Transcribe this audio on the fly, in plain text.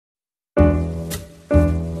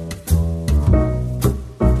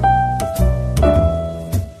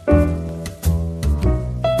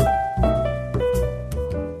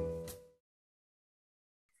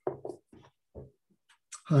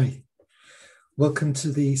Hi, welcome to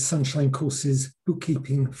the Sunshine Courses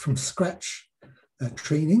Bookkeeping from Scratch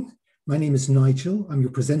training. My name is Nigel. I'm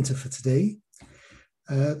your presenter for today.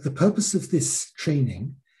 The purpose of this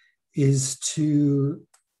training is to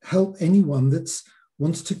help anyone that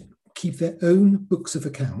wants to keep their own books of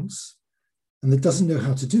accounts and that doesn't know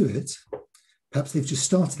how to do it. Perhaps they've just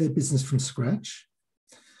started their business from scratch,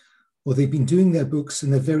 or they've been doing their books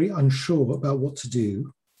and they're very unsure about what to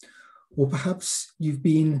do. Or perhaps you've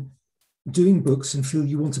been doing books and feel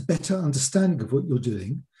you want a better understanding of what you're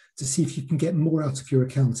doing to see if you can get more out of your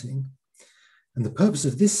accounting. And the purpose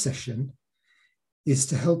of this session is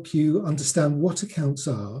to help you understand what accounts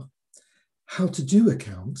are, how to do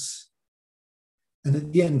accounts, and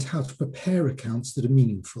at the end, how to prepare accounts that are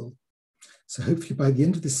meaningful. So hopefully by the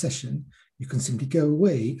end of this session, you can simply go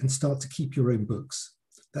away and start to keep your own books.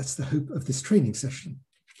 That's the hope of this training session.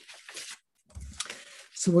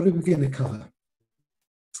 So what are we going to cover?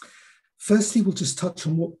 Firstly, we'll just touch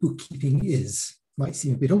on what bookkeeping is. Might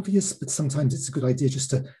seem a bit obvious, but sometimes it's a good idea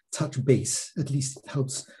just to touch base. At least it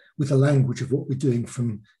helps with the language of what we're doing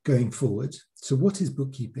from going forward. So what is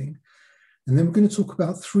bookkeeping? And then we're going to talk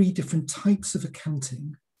about 3 different types of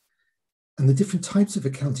accounting. And the different types of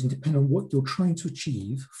accounting depend on what you're trying to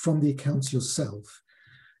achieve from the accounts yourself.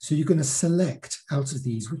 So you're going to select out of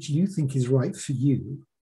these which you think is right for you.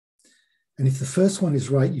 And if the first one is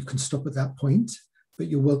right, you can stop at that point, but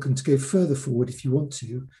you're welcome to go further forward if you want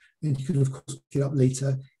to. And you can, of course, pick it up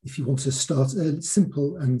later if you want to start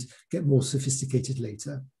simple and get more sophisticated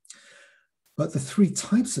later. But the 3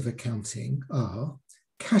 types of accounting are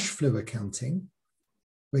cash flow accounting,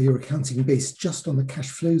 where you're accounting based just on the cash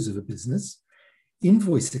flows of a business,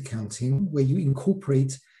 invoice accounting, where you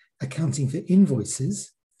incorporate accounting for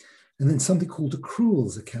invoices, and then something called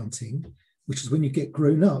accruals accounting, which is when you get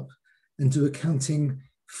grown up and do accounting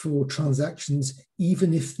for transactions,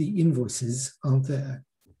 even if the invoices aren't there.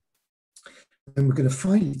 And we're going to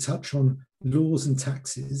finally touch on laws and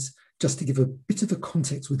taxes, just to give a bit of a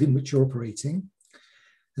context within which you're operating.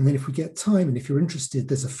 And then if we get time, and if you're interested,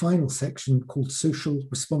 there's a final section called social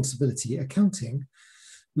responsibility accounting,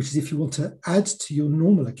 which is if you want to add to your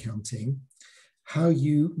normal accounting, how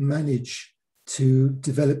you manage to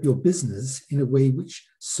develop your business in a way which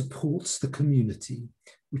supports the community,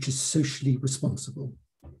 which is socially responsible.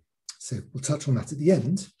 So we'll touch on that at the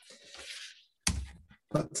end.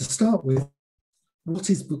 But to start with, what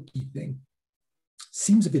is bookkeeping?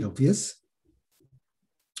 Seems a bit obvious.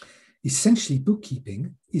 Essentially,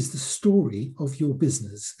 bookkeeping is the story of your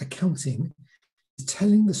business. Accounting is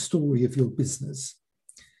telling the story of your business.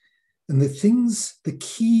 And the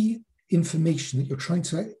key information that you're trying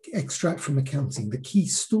to extract from accounting, the key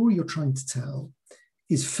story you're trying to tell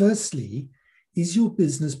is, firstly, is your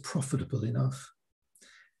business profitable enough?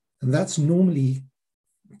 And that's normally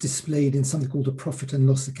displayed in something called a profit and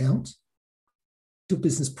loss account. Is your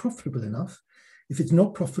business profitable enough? If it's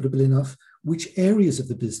not profitable enough, which areas of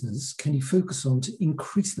the business can you focus on to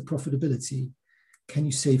increase the profitability? Can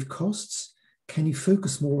you save costs? Can you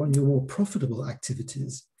focus more on your more profitable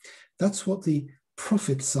activities? That's what the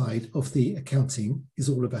profit side of the accounting is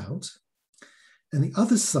all about. And the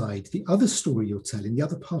other side, the other story you're telling, the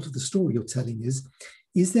other part of the story you're telling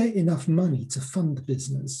is there enough money to fund the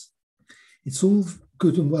business? It's all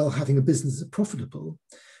good and well having a business that's profitable,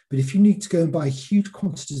 but if you need to go and buy huge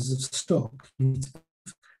quantities of stock, you need to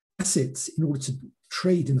have assets in order to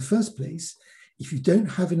trade in the first place. If you don't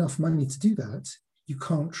have enough money to do that, you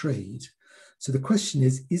can't trade. So the question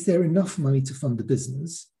is there enough money to fund the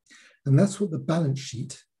business? And that's what the balance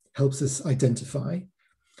sheet helps us identify.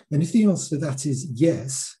 And if the answer to that is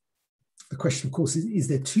yes, the question, of course, is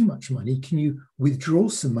there too much money? Can you withdraw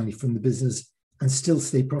some money from the business and still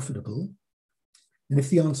stay profitable? And if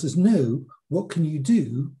the answer is no, what can you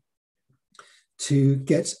do to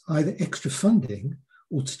get either extra funding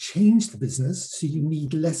or to change the business so you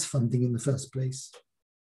need less funding in the first place?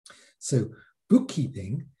 So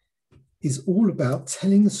bookkeeping is all about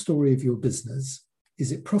telling the story of your business.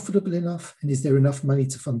 Is it profitable enough? And is there enough money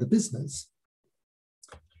to fund the business?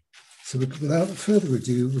 So without further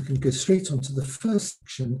ado, we can go straight on to the first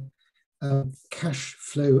section, cash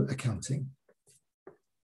flow accounting.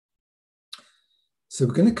 So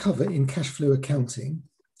we're going to cover in cash flow accounting,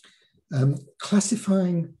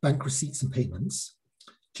 classifying bank receipts and payments.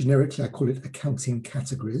 Generically, I call it accounting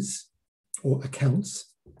categories or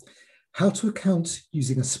accounts. How to account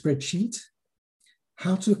using a spreadsheet.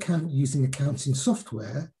 How to account using accounting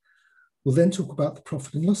software. We'll then talk about the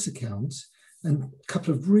profit and loss account and a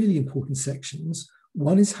couple of really important sections.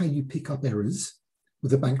 One is how you pick up errors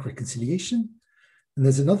with a bank reconciliation. And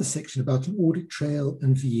there's another section about an audit trail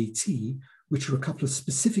and VAT, which are a couple of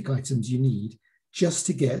specific items you need just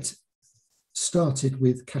to get started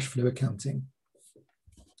with cash flow accounting.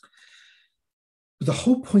 But the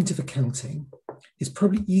whole point of accounting is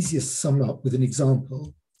probably easiest to sum up with an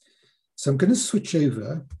example. So I'm going to switch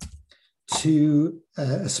over to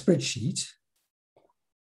a spreadsheet.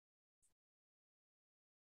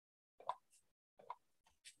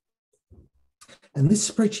 And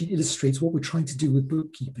this spreadsheet illustrates what we're trying to do with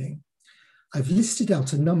bookkeeping. I've listed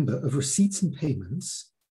out a number of receipts and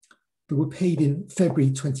payments that were paid in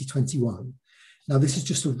February 2021. Now, this is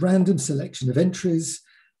just a random selection of entries,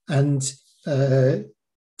 and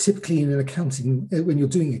typically in an accounting, when you're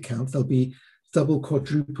doing accounts, there'll be double,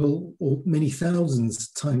 quadruple, or many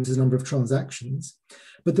thousands times the number of transactions,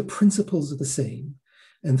 but the principles are the same.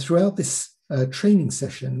 And throughout this training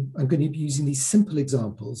session, I'm going to be using these simple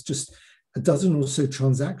examples, just a dozen or so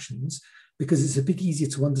transactions, because it's a bit easier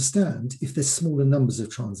to understand if there's smaller numbers of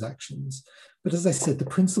transactions. But as I said, the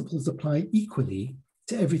principles apply equally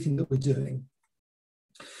to everything that we're doing.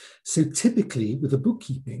 So typically with a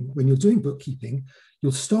bookkeeping, when you're doing bookkeeping,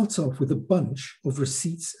 you'll start off with a bunch of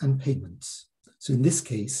receipts and payments. So in this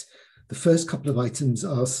case, the first couple of items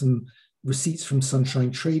are some receipts from Sunshine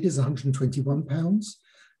Traders, £121,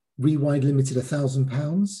 Rewind Limited,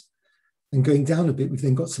 £1,000. And going down a bit, we've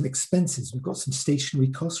then got some expenses. We've got some stationery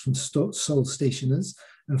costs from Sol Stationers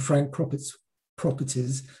and Frank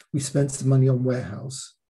Properties. We spent some money on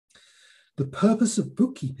warehouse. The purpose of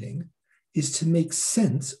bookkeeping is to make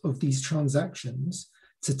sense of these transactions,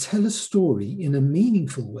 to tell a story in a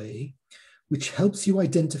meaningful way, which helps you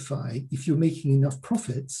identify if you're making enough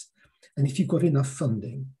profits and if you've got enough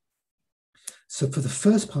funding. So for the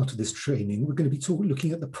first part of this training, we're going to be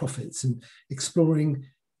looking at the profits and exploring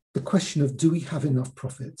the question of, do we have enough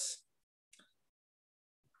profits?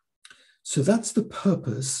 So that's the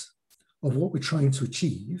purpose of what we're trying to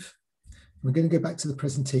achieve. We're going to go back to the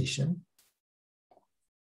presentation.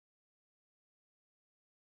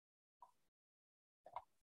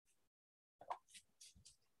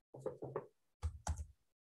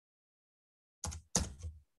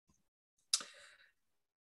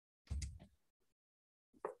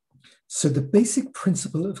 So the basic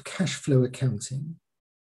principle of cash flow accounting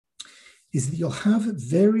is that you'll have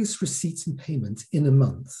various receipts and payments in a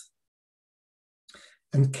month.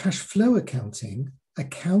 And cash flow accounting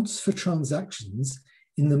accounts for transactions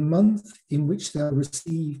in the month in which they are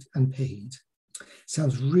received and paid.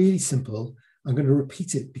 Sounds really simple. I'm going to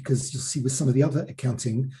repeat it because you'll see with some of the other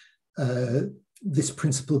accounting, this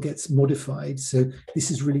principle gets modified. So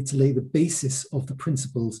this is really to lay the basis of the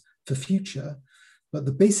principles for future. But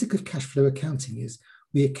the basic of cash flow accounting is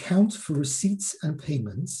we account for receipts and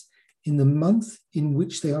payments in the month in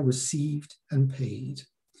which they are received and paid.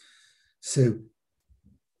 So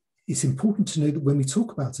it's important to know that when we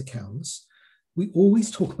talk about accounts, we always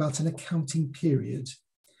talk about an accounting period.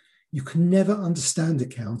 You can never understand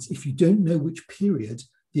accounts if you don't know which period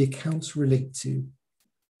the accounts relate to.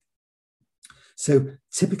 So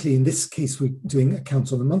typically in this case, we're doing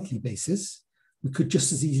accounts on a monthly basis. We could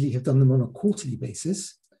just as easily have done them on a quarterly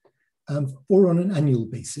basis or on an annual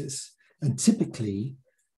basis. And typically,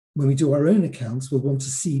 when we do our own accounts, we'll want to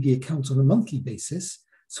see the account on a monthly basis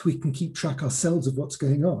so we can keep track ourselves of what's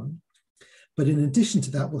going on. But in addition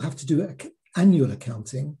to that, we'll have to do annual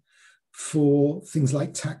accounting for things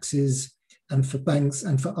like taxes and for banks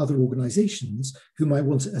and for other organizations who might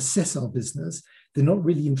want to assess our business. They're not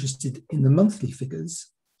really interested in the monthly figures.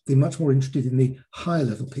 They're much more interested in the higher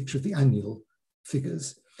level picture of the annual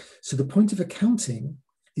figures. So the point of accounting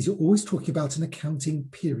is you're always talking about an accounting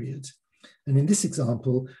period. And in this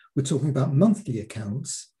example, we're talking about monthly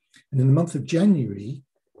accounts. And in the month of January,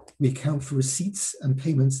 we account for receipts and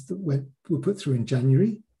payments that were put through in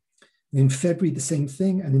January. And in February, the same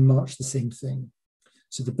thing. And in March, the same thing.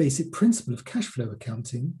 So the basic principle of cash flow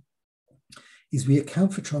accounting is we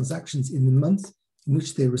account for transactions in the month in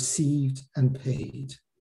which they're received and paid.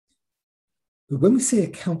 But when we say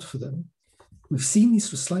account for them, we've seen these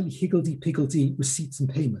sort of slightly higgledy-piggledy receipts and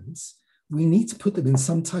payments. We need to put them in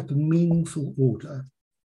some type of meaningful order.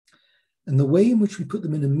 And the way in which we put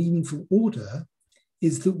them in a meaningful order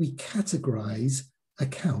is that we categorize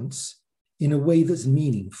accounts in a way that's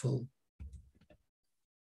meaningful.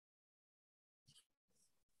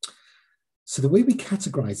 So the way we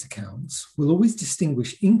categorize accounts will always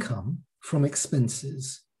distinguish income from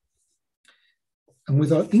expenses. And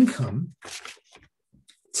with our income,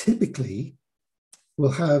 typically,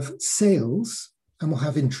 we'll have sales and we'll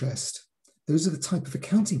have interest. Those are the type of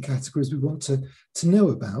accounting categories we want to know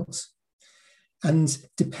about. And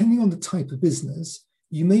depending on the type of business,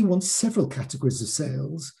 you may want several categories of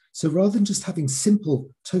sales. So rather than just having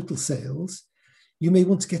simple total sales, you may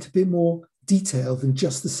want to get a bit more detail than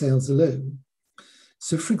just the sales alone.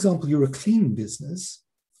 So for example, you're a cleaning business,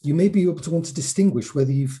 you may be able to want to distinguish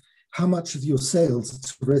whether how much of your sales is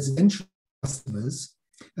to residential customers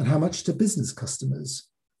and how much to business customers.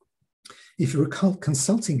 If you're a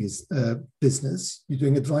consulting business, you're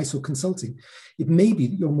doing advice or consulting, it may be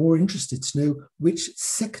that you're more interested to know which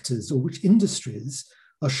sectors or which industries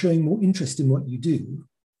are showing more interest in what you do.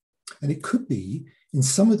 And it could be in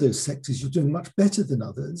some of those sectors you're doing much better than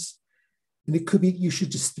others. And it could be you should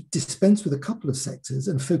just dispense with a couple of sectors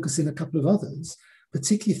and focus in a couple of others,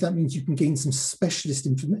 particularly if that means you can gain some specialist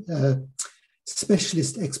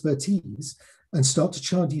expertise and start to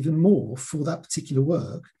charge even more for that particular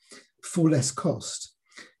work for less cost.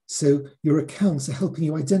 So your accounts are helping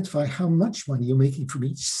you identify how much money you're making from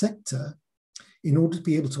each sector in order to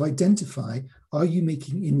be able to identify, are you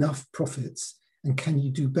making enough profits and can you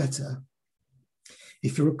do better?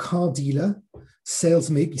 If you're a car dealer, sales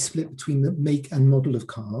may be split between the make and model of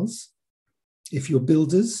cars. If you're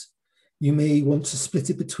builders, you may want to split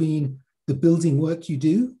it between the building work you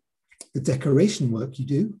do, the decoration work you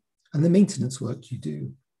do, and the maintenance work you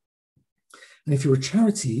do. And if you're a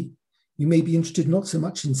charity, you may be interested not so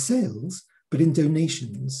much in sales, but in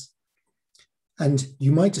donations. And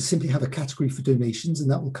you might just simply have a category for donations and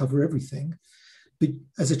that will cover everything. But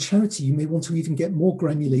as a charity, you may want to even get more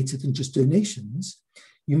granulated than just donations.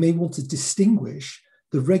 You may want to distinguish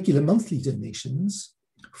the regular monthly donations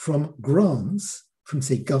from grants from,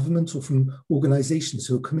 say, government or from organizations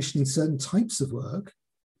who are commissioning certain types of work,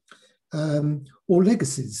 or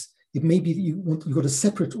legacies. It may be that you've got a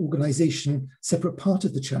separate organization, separate part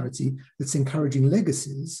of the charity that's encouraging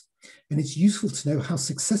legacies, and it's useful to know how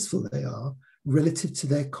successful they are relative to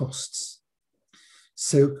their costs.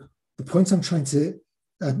 So the point I'm trying to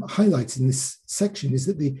highlight in this section is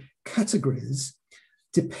that the categories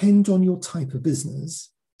depend on your type of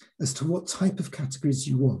business as to what type of categories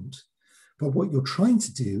you want. But what you're trying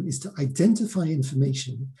to do is to identify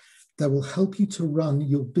information that will help you to run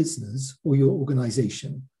your business or your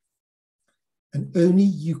organization. And only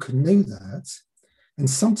you can know that. And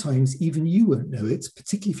sometimes even you won't know it,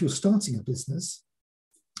 particularly if you're starting a business,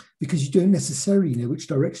 because you don't necessarily know which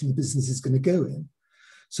direction the business is going to go in.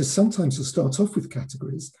 So sometimes you'll start off with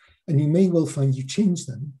categories and you may well find you change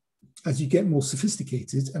them as you get more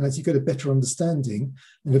sophisticated and as you get a better understanding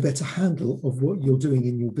and a better handle of what you're doing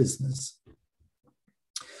in your business.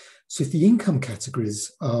 So if the income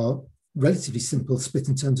categories are relatively simple, split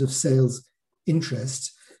in terms of sales,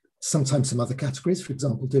 interest, sometimes some other categories, for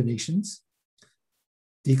example, donations,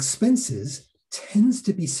 the expenses tends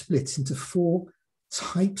to be split into 4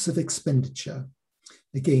 types of expenditure.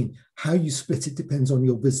 Again, how you split it depends on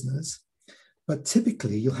your business, but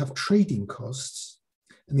typically you'll have trading costs.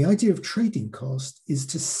 And the idea of trading cost is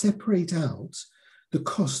to separate out the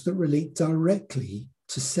costs that relate directly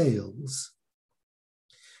to sales.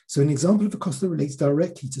 So an example of a cost that relates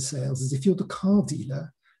directly to sales is if you're the car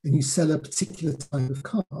dealer and you sell a particular type of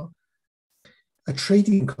car, a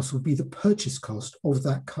trading cost would be the purchase cost of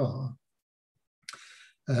that car.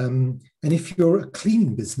 And if you're a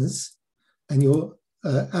cleaning business and you're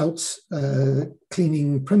out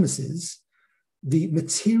cleaning premises, the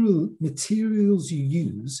materials you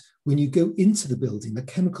use when you go into the building, the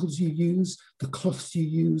chemicals you use, the cloths you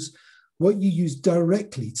use, what you use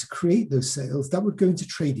directly to create those sales, that would go into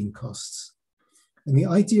trading costs. And the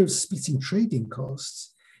idea of splitting trading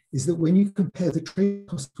costs is that when you compare the trade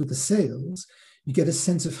costs with the sales, you get a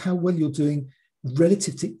sense of how well you're doing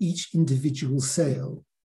relative to each individual sale.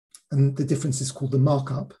 And the difference is called the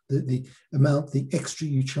markup, the amount, the extra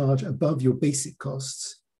you charge above your basic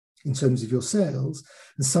costs in terms of your sales.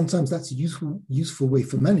 And sometimes that's a useful way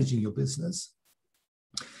for managing your business.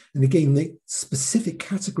 And again, the specific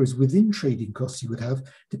categories within trading costs you would have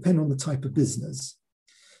depend on the type of business.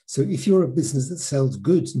 So if you're a business that sells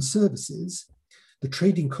goods and services, the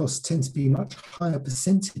trading costs tend to be a much higher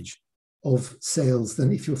percentage of sales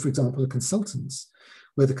than if you're, for example, a consultant,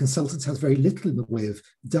 where the consultant has very little in the way of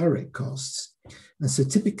direct costs. And so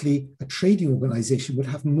typically a trading organization would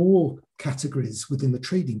have more categories within the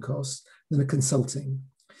trading costs than a consulting.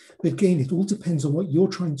 But again, it all depends on what you're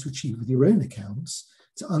trying to achieve with your own accounts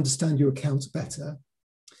to understand your accounts better.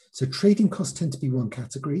 So trading costs tend to be one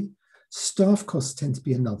category, staff costs tend to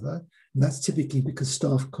be another, and that's typically because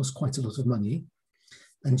staff cost quite a lot of money.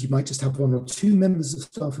 And you might just have 1 or 2 members of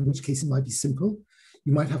staff, in which case it might be simple.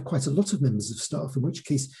 You might have quite a lot of members of staff, in which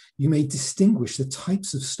case you may distinguish the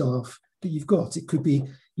types of staff that you've got. It could be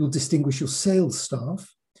you'll distinguish your sales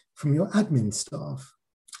staff from your admin staff,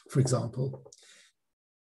 for example.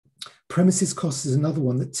 Premises cost is another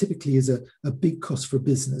one that typically is a big cost for a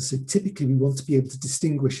business. So typically we want to be able to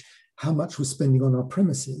distinguish how much we're spending on our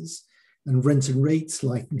premises, and rent and rates,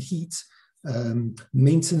 light and heat,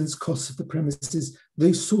 maintenance costs of the premises,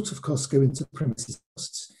 those sorts of costs go into premises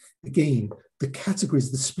costs. Again, the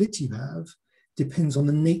categories, the split you have, depends on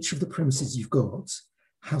the nature of the premises you've got,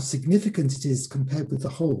 how significant it is compared with the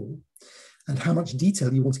whole, and how much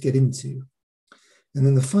detail you want to get into. And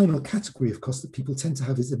then the final category of cost that people tend to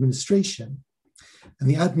have is administration. And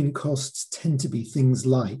the admin costs tend to be things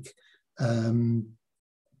like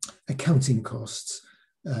accounting costs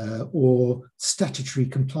or statutory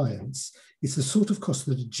compliance. It's the sort of costs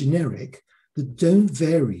that are generic, that don't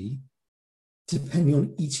vary depending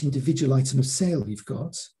on each individual item of sale you've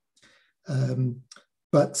got.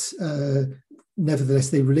 But nevertheless,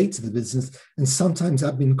 they relate to the business. And sometimes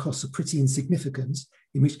admin costs are pretty insignificant,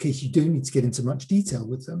 in which case you don't need to get into much detail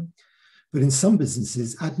with them. But in some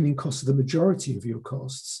businesses, admin costs are the majority of your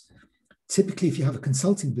costs. Typically, if you have a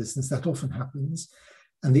consulting business, that often happens.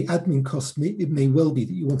 And the admin costs, it may well be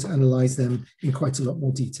that you want to analyze them in quite a lot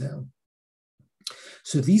more detail.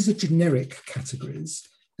 So these are generic categories.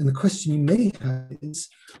 And the question you may have is,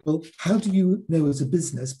 well, how do you know as a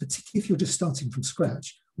business, particularly if you're just starting from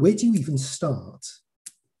scratch, where do you even start?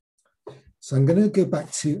 So I'm going to go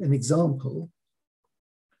back to an example.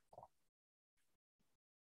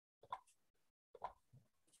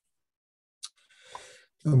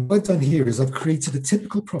 What I've done here is I've created a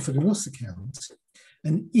typical profit and loss account.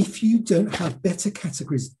 And if you don't have better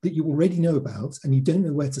categories that you already know about and you don't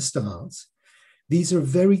know where to start, these are a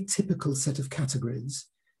very typical set of categories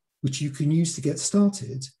which you can use to get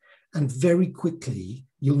started. And very quickly,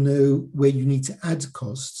 you'll know where you need to add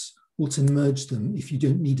costs or to merge them if you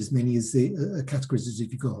don't need as many as the categories as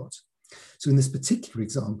you've got. So in this particular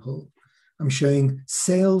example, I'm showing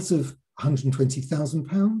sales of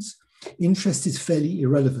 £120,000. Interest is fairly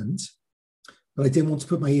irrelevant, but I don't want to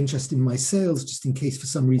put my interest in my sales just in case for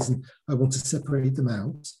some reason I want to separate them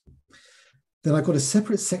out. Then I've got a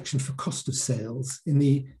separate section for cost of sales. In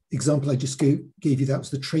the example I just gave you, that was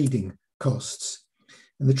the trading costs.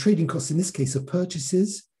 And the trading costs in this case are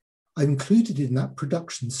purchases. I've included in that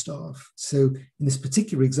production staff. So in this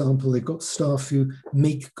particular example, they've got staff who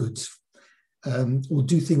make goods or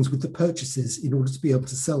do things with the purchases in order to be able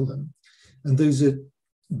to sell them. And those are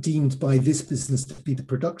deemed by this business to be the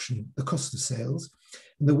production, the cost of sales.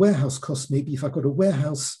 And the warehouse cost, maybe if I've got a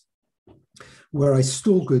warehouse where I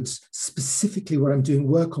store goods, specifically where I'm doing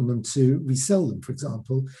work on them to resell them, for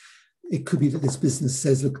example, it could be that this business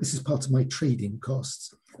says, look, this is part of my trading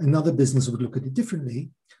costs. Another business would look at it differently.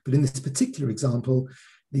 But in this particular example,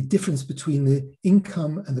 the difference between the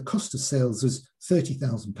income and the cost of sales was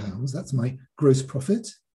 £30,000. That's my gross profit.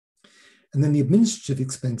 And then the administrative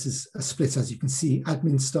expenses are split, as you can see,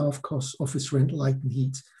 admin, staff costs, office rent, light and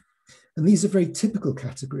heat. And these are very typical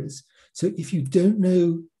categories. So if you don't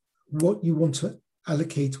know what you want to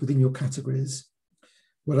allocate within your categories,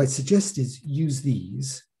 what I suggest is use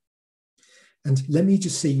these. And let me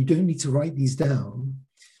just say, you don't need to write these down.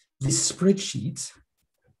 This spreadsheet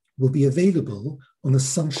will be available on the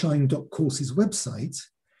sunshine.courses website,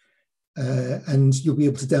 and you'll be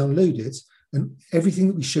able to download it. And everything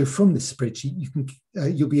that we show from this spreadsheet,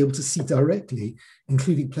 you'll be able to see directly,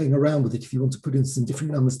 including playing around with it if you want to put in some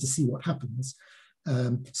different numbers to see what happens.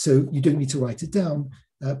 So you don't need to write it down,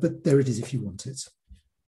 but there it is if you want it.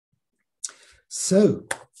 So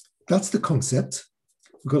that's the concept.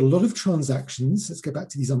 We've got a lot of transactions. Let's go back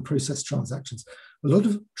to these unprocessed transactions. A lot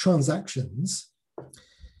of transactions.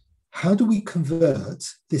 How do we convert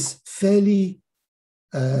this fairly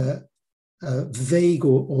vague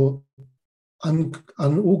or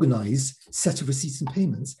unorganized set of receipts and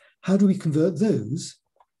payments? How do we convert those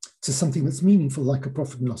to something that's meaningful, like a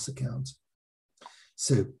profit and loss account?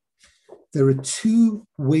 So there are two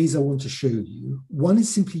ways I want to show you. One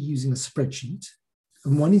is simply using a spreadsheet,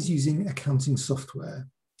 and one is using accounting software.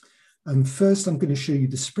 And first, I'm going to show you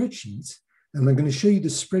the spreadsheet, and I'm going to show you the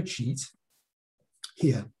spreadsheet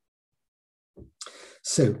here.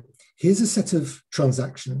 So here's a set of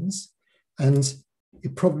transactions, and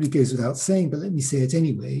it probably goes without saying, but let me say it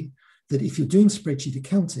anyway, that if you're doing spreadsheet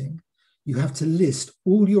accounting, you have to list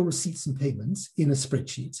all your receipts and payments in a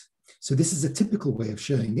spreadsheet. So this is a typical way of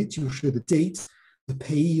showing it. You'll show the date, the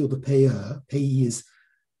payee or the payer. Payee is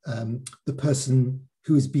the person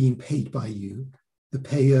who is being paid by you. The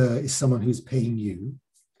payer is someone who's paying you.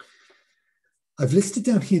 I've listed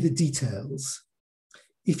down here the details.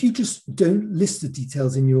 If you just don't list the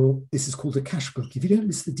details in your, this is called a cash book. If you don't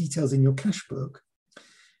list the details in your cash book,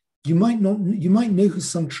 you might know who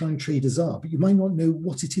Sunshine traders are, but you might not know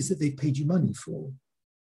what it is that they've paid you money for.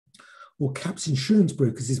 or CAP's insurance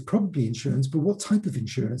brokers is probably insurance, but what type of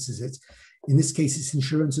insurance is it? In this case, it's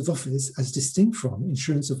insurance of office as distinct from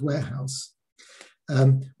insurance of warehouse.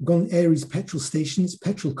 We've gone Aries petrol stations,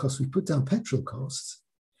 petrol costs, we put down petrol costs,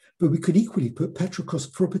 but we could equally put petrol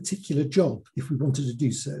costs for a particular job if we wanted to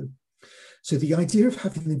do so. So the idea of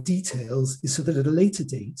having the details is so that at a later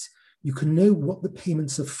date, you can know what the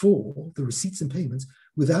payments are for, the receipts and payments,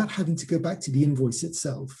 without having to go back to the invoice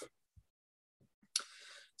itself.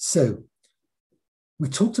 So we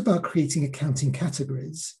talked about creating accounting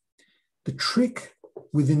categories. The trick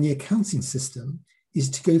within the accounting system is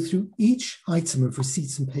to go through each item of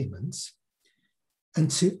receipts and payments and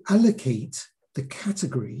to allocate the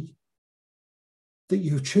category that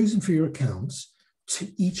you have chosen for your accounts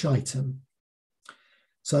to each item.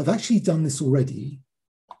 So I've actually done this already.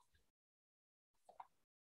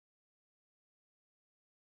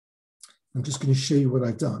 I'm just going to show you what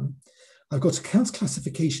I've done. I've got accounts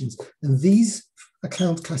classifications, and these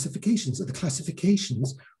account classifications are the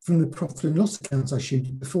classifications from the profit and loss accounts I showed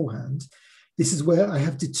you beforehand. This is where I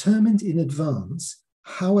have determined in advance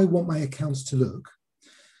how I want my accounts to look.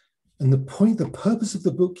 And the purpose of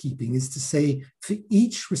the bookkeeping is to say for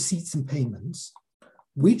each receipts and payments,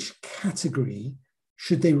 which category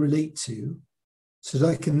should they relate to, so that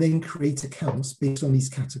I can then create accounts based on these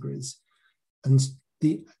categories. And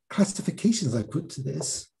the classifications I put to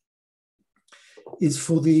this is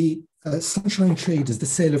for the sunshine traders, the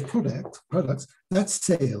sale of products, that's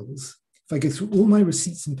sales. If I go through all my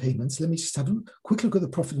receipts and payments, let me just have a quick look at the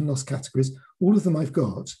profit and loss categories. All of them I've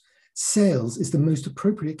got. Sales is the most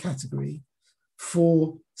appropriate category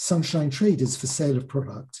for sunshine traders for sale of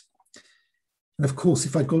product. And of course,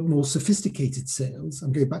 if I'd got more sophisticated sales,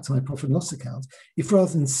 I'm going back to my profit and loss account, if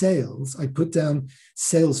rather than sales, I put down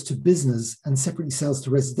sales to business and separately sales to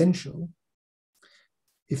residential,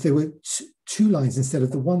 if there were two lines instead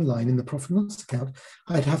of the one line in the profit and loss account,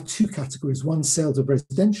 I'd have two categories, one sales of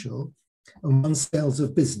residential and one sales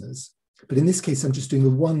of business. But in this case, I'm just doing the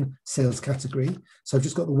one sales category. So I've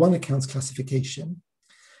just got the one accounts classification.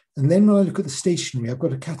 And then when I look at the stationery, I've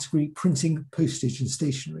got a category printing, postage and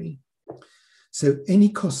stationery. So any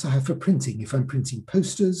costs I have for printing, if I'm printing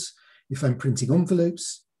posters, if I'm printing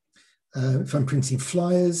envelopes, if I'm printing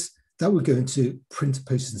flyers, that would go into print,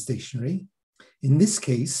 posters and stationery. In this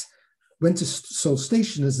case, went to solve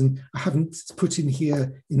stationers, and I haven't put in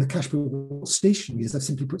here in the cash book what stationery is. I've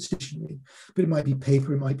simply put stationery, but it might be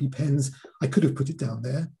paper, it might be pens. I could have put it down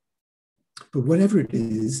there, but whatever it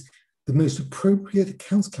is, the most appropriate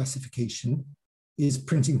accounts classification is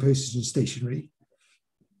printing, postage and stationery.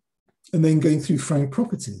 And then going through Frank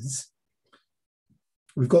Properties,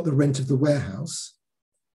 we've got the rent of the warehouse.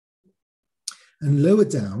 And lower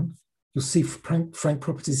down, you'll see Frank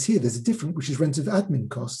Properties here, there's a different, which is rent of admin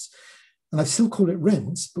costs. And I still call it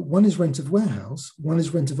rent, but one is rent of warehouse, one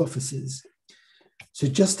is rent of offices. So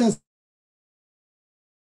just as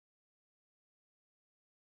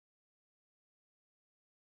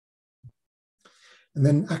and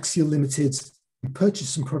then Axial Limited, we purchase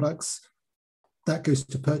some products, that goes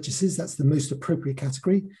to purchases, that's the most appropriate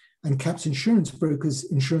category. And CAP's insurance brokers,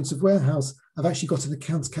 insurance of warehouse, I've actually got an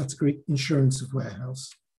accounts category, insurance of warehouse.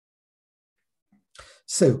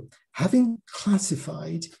 So having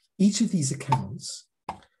classified each of these accounts,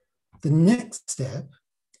 the next step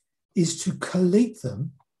is to collate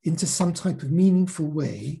them into some type of meaningful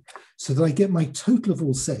way so that I get my total of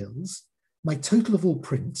all sales, my total of all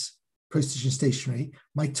print, postage and stationery,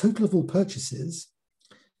 my total of all purchases.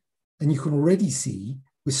 And you can already see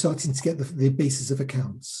we're starting to get the basis of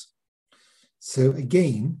accounts. So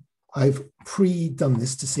again, I've pre-done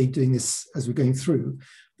this to say doing this as we're going through,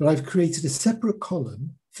 but I've created a separate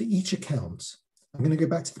column for each account. I'm going to go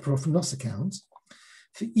back to the profit and loss account.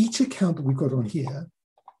 For each account that we've got on here,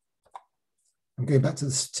 I'm going back to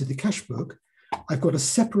the cash book, I've got a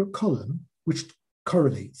separate column which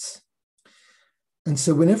correlates. And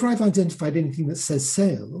so whenever I've identified anything that says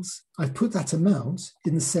sales, I've put that amount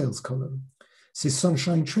in the sales column. So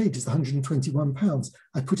Sunshine Trade is £121.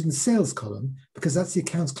 I put in the sales column because that's the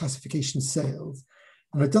accounts classification sales.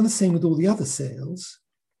 And I've done the same with all the other sales.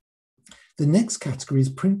 The next category is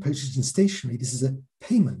print, postage and stationery. This is a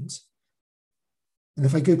payment. And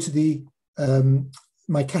if I go to the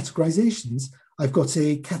my categorizations, I've got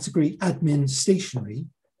a category admin stationery.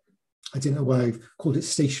 I don't know why I've called it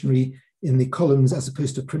stationery in the columns as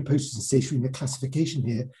opposed to print, postage and stationery in the classification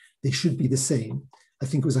here. They should be the same. I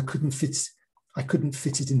think it was I couldn't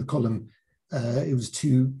fit it in the column. It was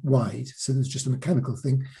too wide. So there's just a mechanical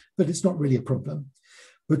thing, but it's not really a problem.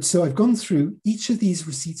 But so I've gone through each of these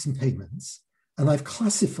receipts and payments, and I've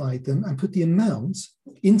classified them and put the amount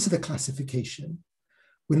into the classification.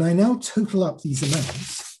 when I now total up these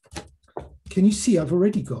amounts, can you see I've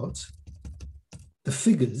already got the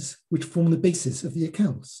figures which form the basis of the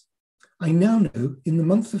accounts? I now know in the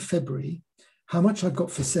month of February how much I've got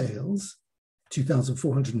for sales,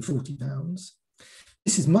 £2,440.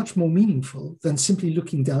 This is much more meaningful than simply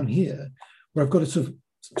looking down here, where I've got to sort of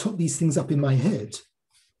tot these things up in my head.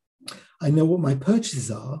 I know what my purchases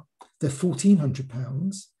are, they're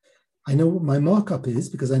 £1,400. I know what my markup is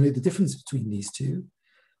because I know the difference between these two.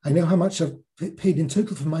 I know how much I've paid in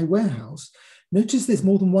total for my warehouse. Notice there's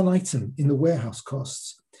more than one item in the warehouse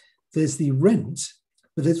costs. There's the rent,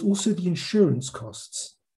 but there's also the insurance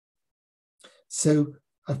costs. So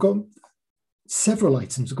I've got several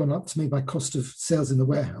items have gone up to make my cost of sales in the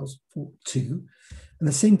warehouse, or two. And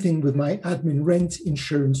the same thing with my admin, rent,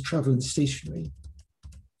 insurance, travel, and stationery.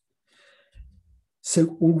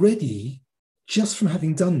 So already, just from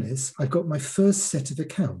having done this, I've got my first set of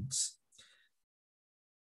accounts.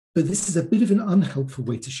 But this is a bit of an unhelpful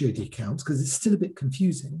way to show the accounts because it's still a bit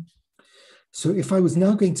confusing. So if I was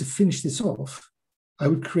now going to finish this off, I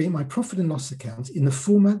would create my profit and loss account in the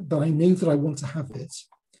format that I know that I want to have it.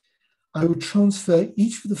 I would transfer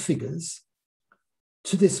each of the figures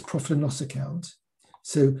to this profit and loss account.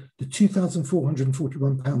 So the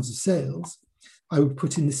 £2,441 of sales, I would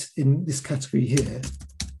put in this category here,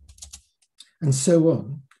 and so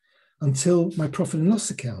on, until my profit and loss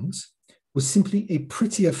account was simply a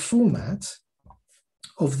prettier format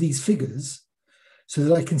of these figures so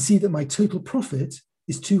that I can see that my total profit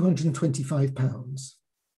is £225.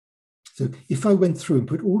 So if I went through and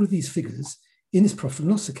put all of these figures in this profit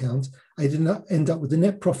and loss account, I did not end up with a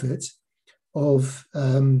net profit of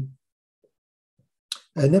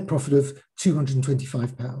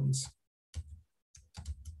 £225.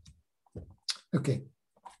 Okay,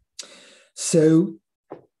 so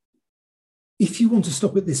if you want to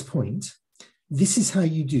stop at this point, this is how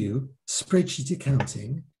you do spreadsheet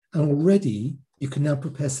accounting, and already you can now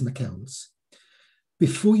prepare some accounts.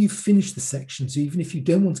 Before you finish the section, so even if you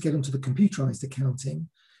don't want to get onto the computerized accounting,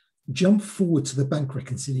 jump forward to the bank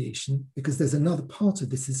reconciliation, because there's another part of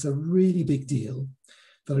this. It's a really big deal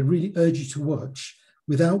that I really urge you to watch,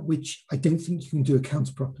 without which I don't think you can do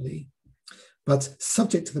accounts properly. But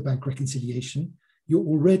subject to the bank reconciliation, you're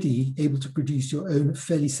already able to produce your own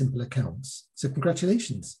fairly simple accounts. So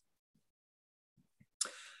congratulations.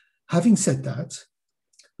 Having said that,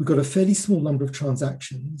 we've got a fairly small number of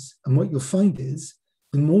transactions, and what you'll find is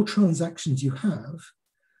the more transactions you have,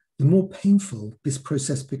 the more painful this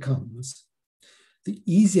process becomes. The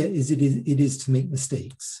easier it is to make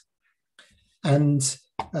mistakes. And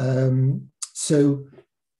so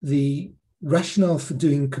the rationale for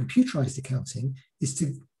doing computerized accounting is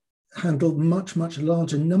to handle much, much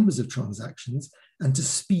larger numbers of transactions and to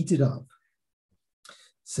speed it up.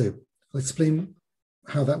 So I'll explain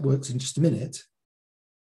how that works in just a minute.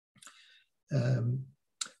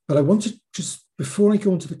 But I want to just, before I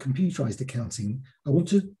go on to the computerized accounting, I want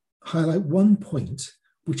to highlight one point,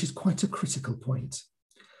 which is quite a critical point.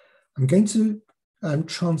 I'm going to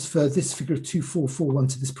transfer this figure of 2441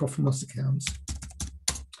 to this profit and loss account.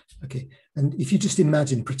 Okay, and if you just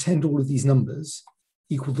imagine, pretend all of these numbers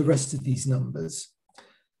equal the rest of these numbers.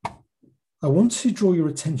 I want to draw your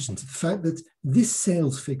attention to the fact that this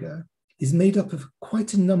sales figure is made up of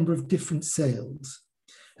quite a number of different sales.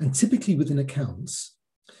 And typically within accounts,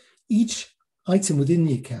 each item within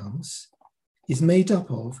the accounts is made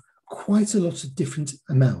up of quite a lot of different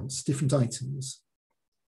amounts, different items.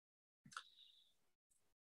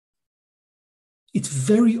 It's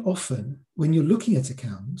very often when you're looking at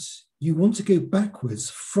accounts, you want to go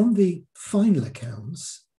backwards from the final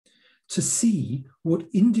accounts to see what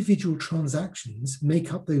individual transactions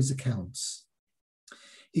make up those accounts.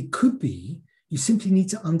 It could be you simply need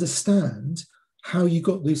to understand how you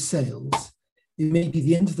got those sales. It may be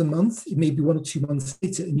the end of the month, it may be 1 or 2 months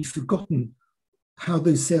later, and you've forgotten how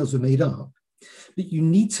those sales were made up. But you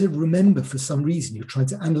need to remember, for some reason, you're trying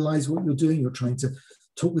to analyze what you're doing, you're trying to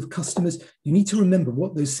talk with customers, you need to remember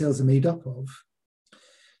what those sales are made up of.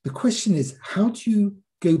 The question is, how do you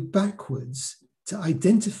go backwards to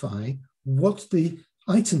identify what the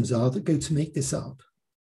items are that go to make this up?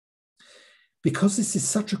 Because this is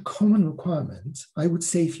such a common requirement, I would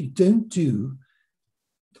say if you don't do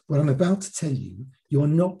what I'm about to tell you, you are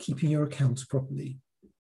not keeping your accounts properly.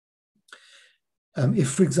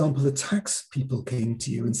 If, for example, the tax people came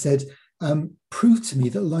to you and said, prove to me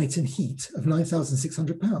that light and heat of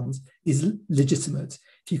 £9,600 is legitimate.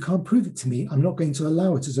 If you can't prove it to me, I'm not going to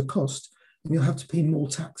allow it as a cost, and you'll have to pay more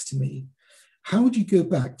tax to me. How would you go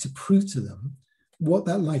back to prove to them what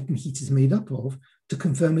that light and heat is made up of to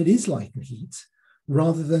confirm it is light and heat,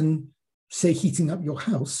 rather than say, heating up your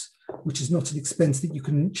house, which is not an expense that you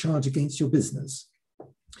can charge against your business.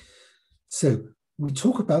 So we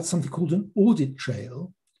talk about something called an audit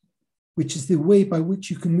trail, which is the way by which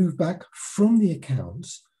you can move back from the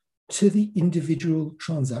accounts to the individual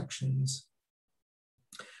transactions.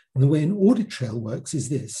 And the way an audit trail works is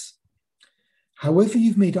this. However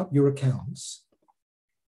you've made up your accounts,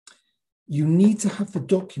 you need to have the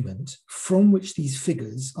document from which these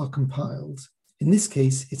figures are compiled. In this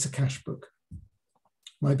case, it's a cash book.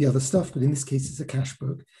 Might be other stuff, but in this case, it's a cash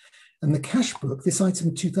book. And the cash book, this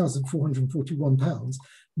item, £2,441,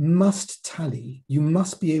 must tally. You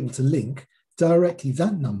must be able to link directly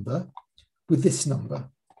that number with this number.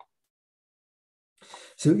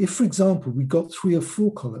 So if, for example, we got 3 or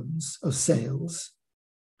 4 columns of sales,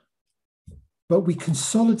 but we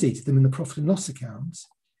consolidated them in the profit and loss account,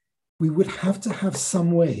 we would have to have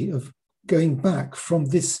some way of going back from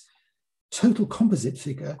this total composite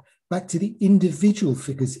figure back to the individual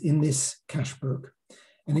figures in this cash book.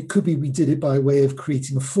 And it could be we did it by way of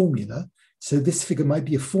creating a formula. So this figure might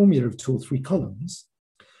be a formula of 2 or 3 columns.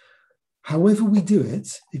 However we do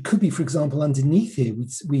it, it could be, for example, underneath here,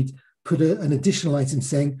 we'd put an additional item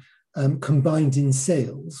saying combined in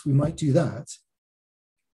sales. We might do that.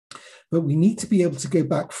 But we need to be able to go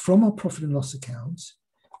back from our profit and loss account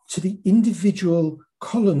to the individual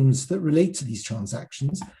columns that relate to these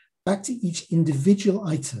transactions, back to each individual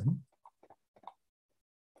item.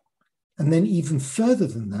 And then even further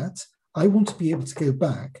than that, I want to be able to go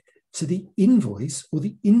back to the invoice or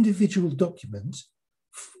the individual document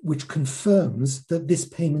which confirms that this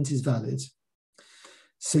payment is valid.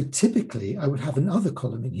 So typically, I would have another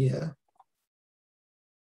column in here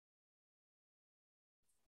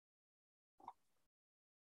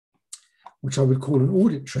which I would call an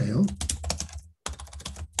audit trail,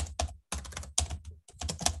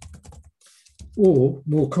 or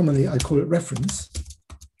more commonly, I call it reference.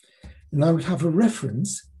 And I would have a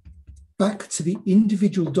reference back to the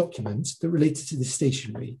individual document that related to the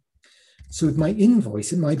stationery. So with my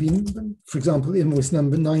invoice, it might be, for example, invoice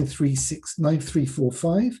number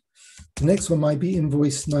 9345. The next one might be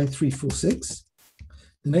invoice 9346.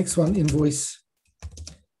 The next one, invoice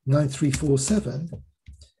 9347.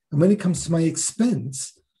 And when it comes to my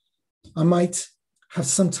expense, I might have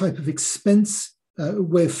some type of expense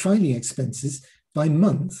way of filing expenses by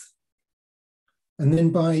month and then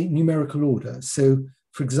by numerical order. So,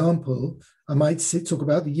 for example, I might talk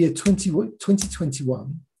about the year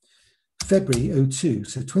 2021, February 02,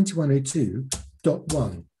 so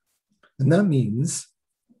 2102.1. And that means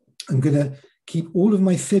I'm going to keep all of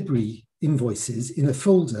my February invoices in a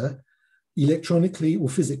folder, electronically or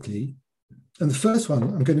physically. And the first one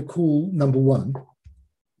I'm going to call number 1.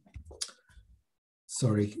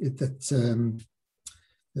 Sorry, let's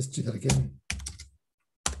do that again.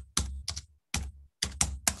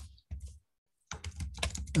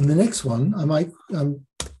 And the next one, I might have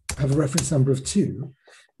a reference number of 2.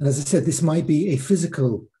 And as I said, this might be a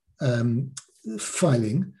physical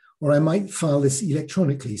filing, or I might file this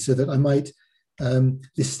electronically so that I might,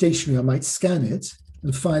 this stationery, I might scan it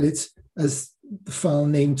and file it as the file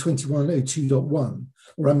name 2102.1,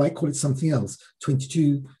 or I might call it something else,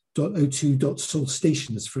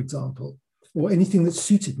 22.02.sold for example, or anything that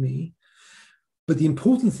suited me. But the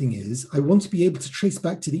important thing is I want to be able to trace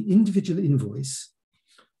back to the individual invoice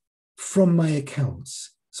from my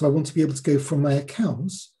accounts. So I want to be able to go from my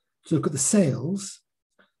accounts to look at the sales.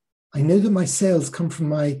 I know that my sales come from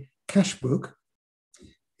my cash book.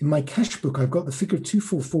 In my cash book, I've got the figure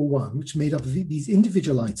 2441, which made up of these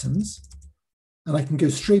individual items. And I can go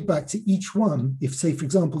straight back to each one. If, say, for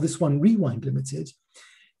example, this one, Rewind Limited,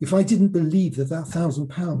 if I didn't believe that that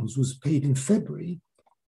 £1,000 was paid in February,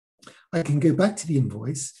 I can go back to the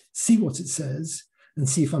invoice, see what it says, and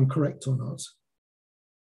see if I'm correct or not.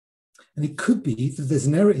 And it could be that there's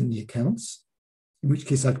an error in the accounts, in which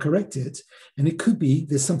case I'd correct it. And it could be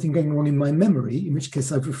there's something going on in my memory, in which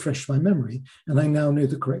case I've refreshed my memory, and I now know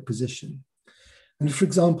the correct position. And if, for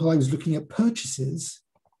example, I was looking at purchases,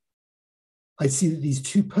 I'd see that these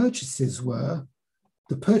 2 purchases were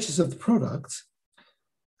the purchase of the product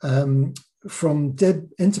from Deb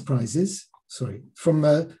Enterprises, from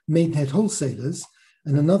Maidenhead Wholesalers,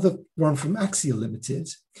 and another one from Axial Limited.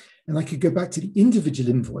 And I could go back to the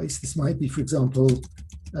individual invoice. This might be, for example,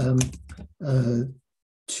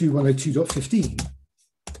 2102.15.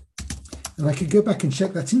 And I could go back and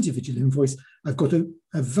check that individual invoice. I've got a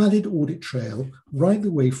valid audit trail right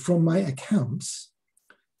the way from my accounts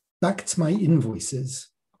back to my invoices.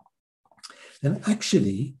 And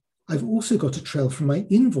actually, I've also got a trail from my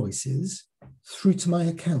invoices through to my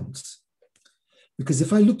accounts. Because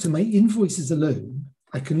if I looked at my invoices alone,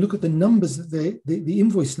 I can look at the numbers, the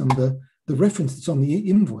invoice number, the reference that's on the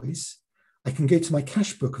invoice. I can go to my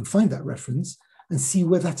cash book and find that reference and see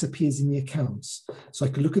where that appears in the accounts. So I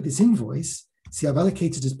can look at this invoice, see I've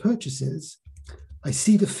allocated as purchases. I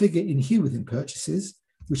see the figure in here within purchases,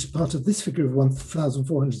 which is part of this figure of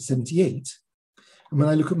 1,478. And when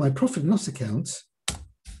I look at my profit and loss account,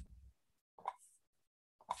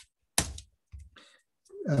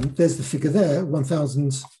 there's the figure there,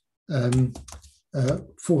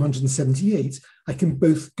 1,478. I can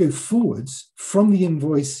both go forwards from the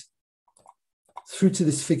invoice through to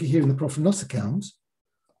this figure here in the profit and loss account,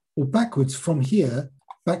 or backwards from here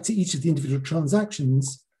back to each of the individual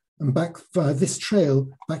transactions and back via this trail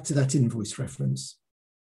back to that invoice reference.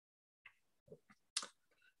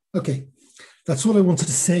 Okay, that's all I wanted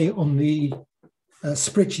to say on the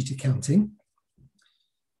spreadsheet accounting.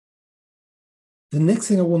 The next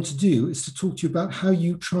thing I want to do is to talk to you about how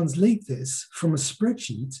you translate this from a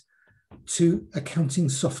spreadsheet to accounting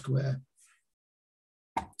software.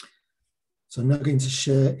 So I'm now going to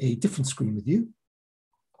share a different screen with you.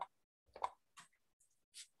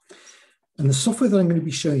 And the software that I'm going to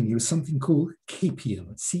be showing you is something called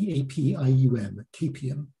Capium, C-A-P-I-U-M,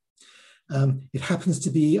 Capium. It happens to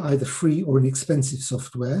be either free or inexpensive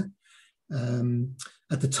software.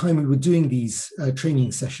 At the time we were doing these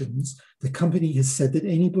training sessions, the company has said that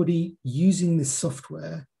anybody using this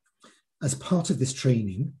software as part of this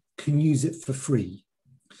training can use it for free.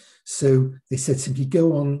 So they said simply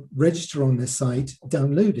go on, register on their site,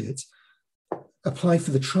 download it, apply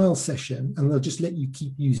for the trial session, and they'll just let you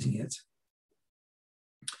keep using it.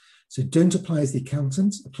 So don't apply as the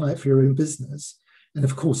accountant, apply it for your own business. And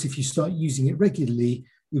of course, if you start using it regularly,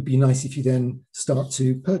 it would be nice if you then start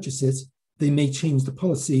to purchase it. They may change the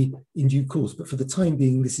policy in due course, but for the time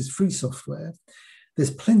being, this is free software.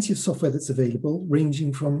 There's plenty of software that's available,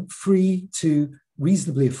 ranging from free to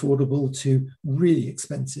reasonably affordable to really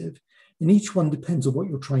expensive. And each one depends on what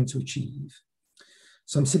you're trying to achieve.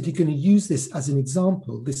 So I'm simply going to use this as an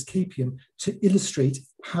example, this Capium, to illustrate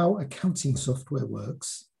how accounting software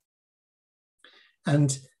works.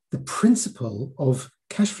 And the principle of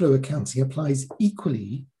cash flow accounting applies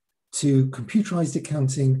equally to computerized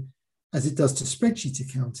accounting as it does to spreadsheet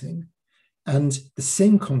accounting. And the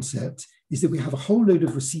same concept is that we have a whole load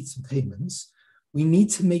of receipts and payments. We need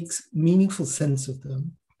to make meaningful sense of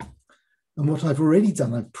them. And what I've already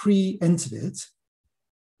done, I've pre-entered it,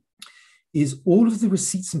 is all of the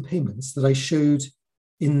receipts and payments that I showed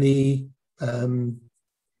in the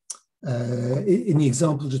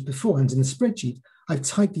example just beforehand in the spreadsheet. I've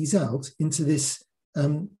typed these out into this,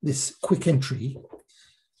 this quick entry.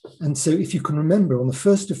 And so if you can remember, on the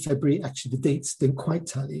 1st of February, actually the dates don't quite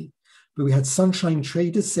tally, but we had Sunshine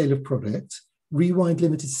Traders sale of product, Rewind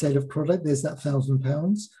Limited sale of product, there's that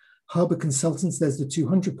 £1,000, Harbour Consultants, there's the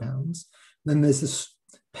 £200, then there's this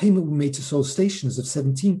payment we made to Seoul Stationers of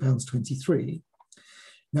 £17.23.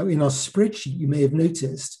 Now in our spreadsheet, you may have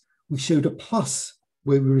noticed, we showed a plus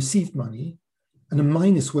where we received money and a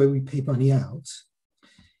minus where we paid money out.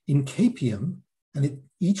 In Capium, and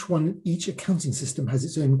each accounting system has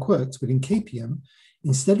its own quirks, but in Capium,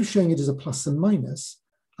 instead of showing it as a plus and minus,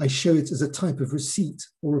 I show it as a type of receipt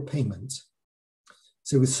or a payment.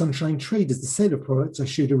 So with Sunshine Traders, the sale of products, I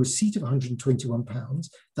showed a receipt of £121.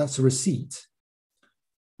 That's a receipt.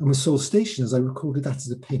 And with Seoul Stationers, I recorded that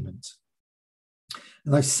as a payment.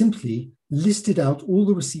 And I've simply listed out all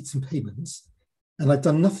the receipts and payments, and I've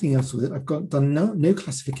done nothing else with it. I've done no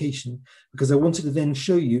classification, because I wanted to then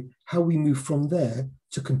show you how we move from there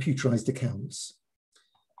to computerized accounts.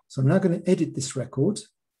 So I'm now going to edit this record.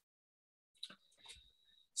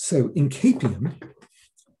 So in Capium,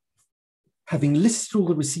 having listed all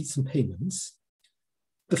the receipts and payments,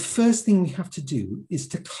 the first thing we have to do is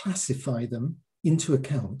to classify them into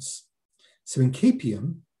accounts. So in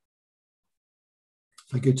Capium,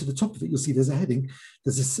 if I go to the top of it, you'll see there's a heading.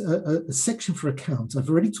 There's a section for account. I've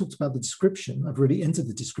already talked about the description. I've already entered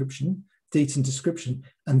the description, date and description,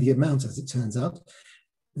 and the amount, as it turns out.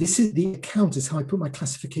 This is the account is how I put my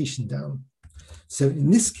classification down. So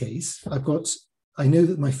in this case, I know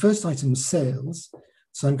that my first item was sales,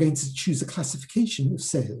 so I'm going to choose a classification of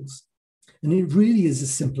sales. And it really is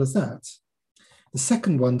as simple as that. The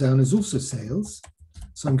second one down is also sales,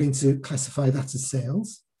 so I'm going to classify that as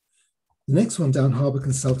sales. The next one down, Harbour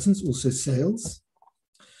Consultants, also sales.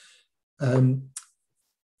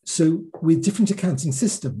 So with different accounting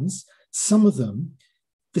systems, some of them,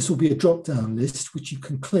 this will be a drop-down list, which you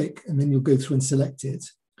can click, and then you'll go through and select it.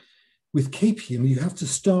 With Capium, you have to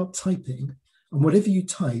start typing, and whatever you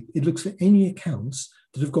type, it looks for any accounts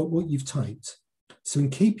that have got what you've typed. So in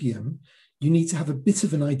Capium, you need to have a bit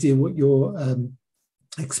of an idea what your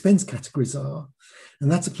expense categories are.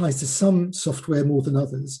 And that applies to some software more than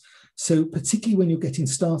others. So particularly when you're getting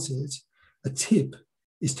started, a tip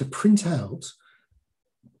is to print out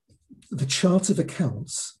the chart of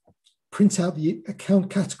accounts, print out the account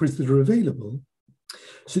categories that are available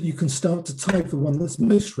so that you can start to type the one that's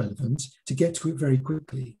most relevant to get to it very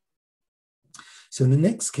quickly. So in the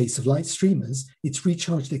next case of light streamers, it's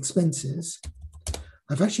recharged expenses.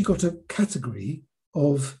 I've actually got a category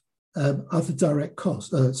of other direct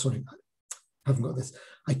costs. Sorry, I haven't got this.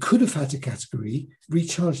 I could have had a category,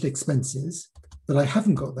 recharged expenses, but I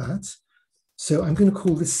haven't got that. So I'm going to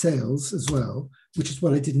call this sales as well, which is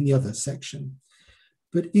what I did in the other section.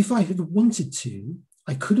 But if I had wanted to,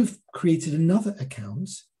 I could have created another account,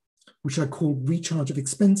 which I called recharge of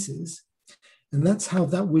expenses. And that's how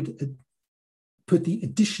that would put the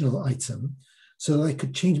additional item so that I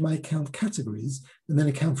could change my account categories and then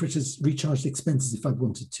account for it as recharged expenses if I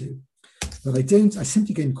wanted to. But I don't, I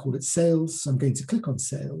simply going to call it sales. So I'm going to click on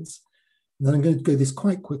sales. And then I'm going to go this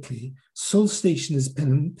quite quickly. Sole station is pen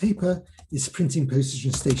and paper, is printing, postage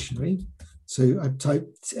and stationery. So I've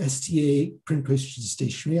typed STA, print, postage and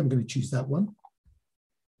stationery. I'm going to choose that one.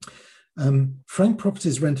 Frank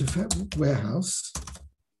Properties, rent of warehouse.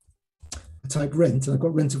 I type rent and I've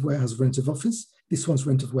got rent of warehouse, rent of office. This one's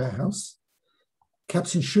rent of warehouse.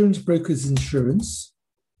 Caps insurance, brokers insurance.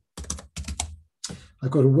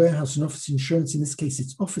 I've got a warehouse and office insurance. In this case,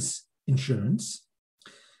 it's office insurance.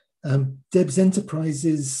 Deb's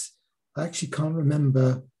Enterprises, I actually can't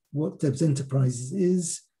remember what Deb's Enterprises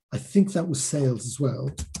is. I think that was sales as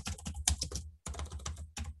well.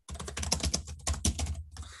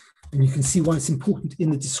 And you can see why it's important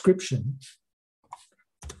in the description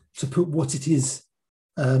to put what it is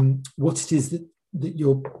that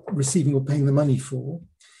you're receiving or paying the money for.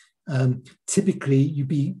 Typically, you'd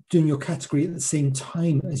be doing your category at the same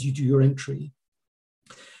time as you do your entry.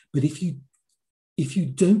 But if you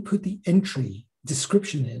don't put the entry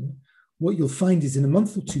description in, what you'll find is in a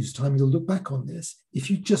month or two's time, you'll look back on this. If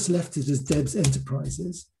you just left it as Deb's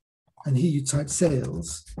Enterprises, and here you type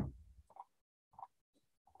sales,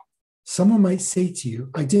 someone might say to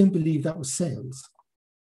you, I don't believe that was sales.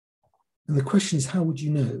 And the question is, how would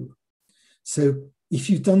you know? So if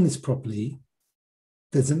you've done this properly,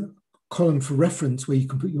 there's a column for reference where you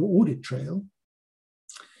can put your audit trail.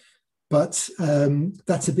 But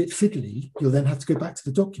that's a bit fiddly. You'll then have to go back to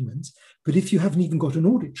the document. But if you haven't even got an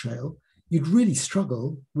audit trail, you'd really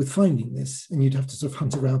struggle with finding this. And you'd have to sort of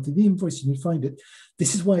hunt around through the invoice and you find it.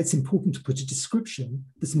 This is why it's important to put a description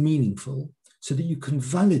that's meaningful so that you can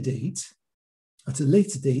validate at a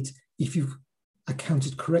later date if you've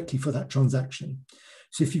accounted correctly for that transaction.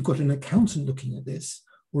 So if you've got an accountant looking at this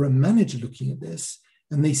or a manager looking at this,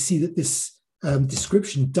 and they see that this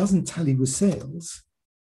description doesn't tally with sales,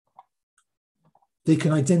 they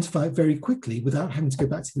can identify it very quickly without having to go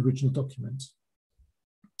back to the original document.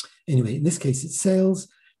 Anyway, in this case, it's sales.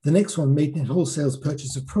 The next one, made in wholesale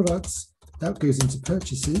purchase of products, that goes into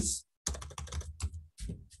purchases.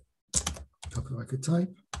 A couple I could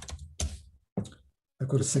type. I've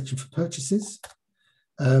got a section for purchases.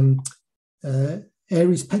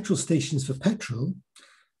 Aries petrol stations for petrol.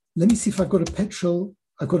 Let me see if I've got a petrol.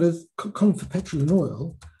 I've got a column for petrol and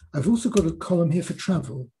oil. I've also got a column here for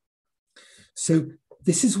travel. So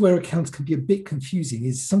this is where accounts can be a bit confusing,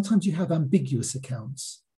 is sometimes you have ambiguous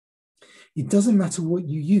accounts. It doesn't matter what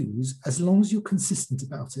you use as long as you're consistent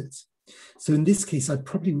about it. So in this case, I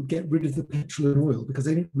probably would get rid of the petrol and oil because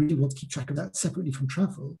I don't really want to keep track of that separately from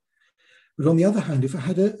travel. But on the other hand, if I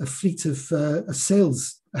had a fleet of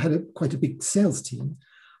sales, I had quite a big sales team,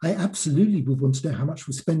 I absolutely would want to know how much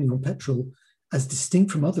we're spending on petrol as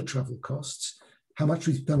distinct from other travel costs, how much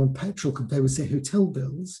we spend on petrol compared with, say, hotel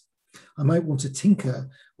bills. I might want to tinker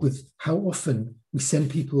with how often we send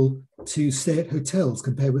people to stay at hotels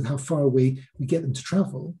compared with how far away we get them to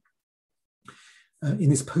travel. In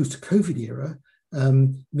this post-COVID era,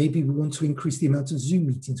 maybe we want to increase the amount of Zoom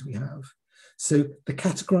meetings we have. So the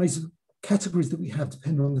categories that we have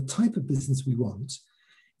depend on the type of business we want.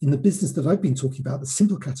 In the business that I've been talking about, the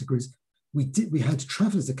simple categories, we had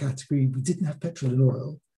travel as a category, we didn't have petrol and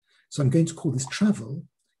oil. So I'm going to call this travel,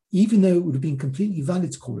 even though it would have been completely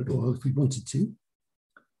valid to call it oil if we wanted to.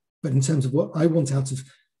 But in terms of what I want out of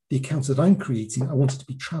the accounts that I'm creating, I want it to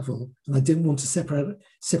be travel. And I don't want to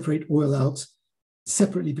separate oil out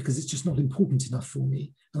separately because it's just not important enough for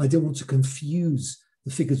me. And I don't want to confuse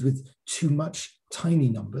the figures with too much tiny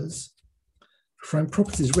numbers. Frank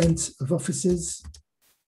Properties, rent of offices.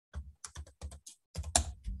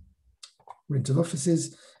 Rent of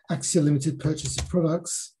offices. Axial Limited, purchase of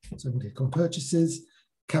products. So I'm going to click on purchases.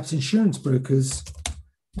 Caps insurance brokers.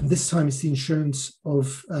 And this time it's the insurance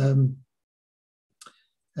of,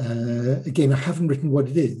 again, I haven't written what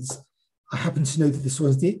it is. I happen to know that this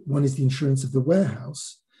one is the insurance of the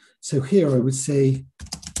warehouse. So here I would say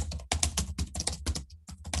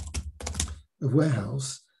a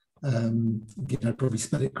warehouse. Again, I'd probably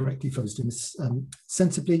spell it correctly if I was doing this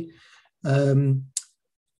sensibly. And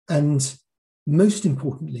most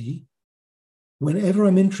importantly, whenever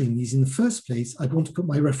I'm entering these in the first place, I'd want to put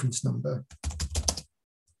my reference number.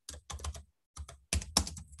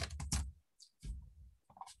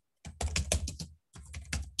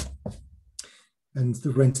 And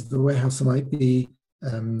the rent of the warehouse might be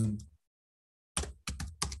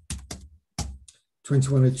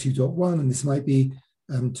 2102.1, and this might be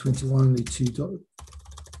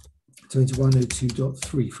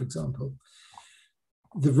 2102.3, for example.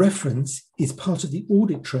 The reference is part of the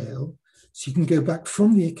audit trail, so you can go back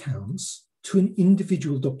from the accounts to an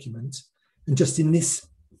individual document. And just in this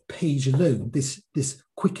page alone, this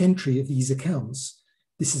quick entry of these accounts,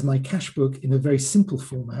 this is my cash book in a very simple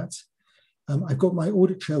format. I've got my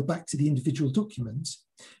audit trail back to the individual document.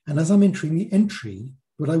 And as I'm entering the entry,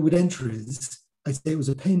 what I would enter is, I'd say it was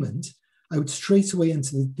a payment. I would straight away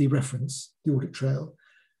enter the reference, the audit trail.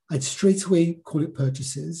 I'd straight away call it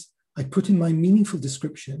purchases. I'd put in my meaningful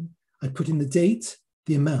description. I'd put in the date,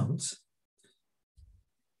 the amount,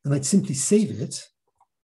 and I'd simply save it.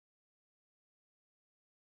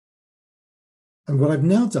 And what I've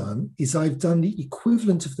now done is I've done the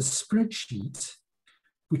equivalent of the spreadsheet,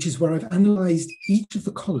 which is where I've analyzed each of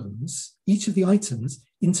the columns, each of the items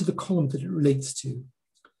into the column that it relates to.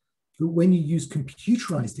 But when you use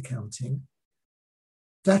computerized accounting,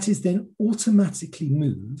 that is then automatically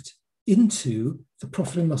moved into the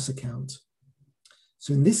profit and loss account.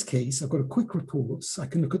 So in this case, I've got a quick report. So I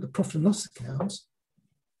can look at the profit and loss account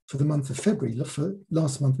for the month of February. For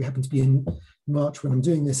last month, we happen to be in March when I'm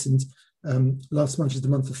doing this, and last month is the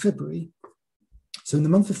month of February. So in the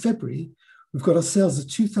month of February, we've got our sales of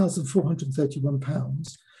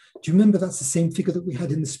 £2,431. Do you remember that's the same figure that we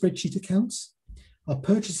had in the spreadsheet accounts? Our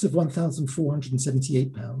purchase of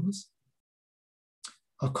 £1,478.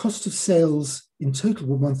 Our cost of sales in total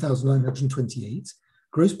were £1,928.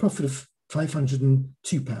 Gross profit of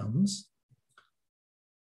 £502.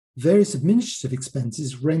 Various administrative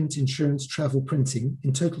expenses, rent, insurance, travel, printing,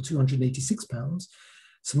 in total £286.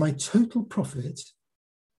 So my total profit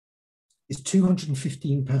is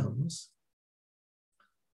 £215.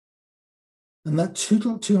 And that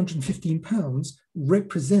total £215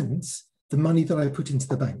 represents the money that I put into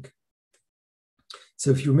the bank.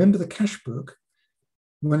 So if you remember the cash book,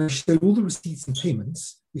 when I showed all the receipts and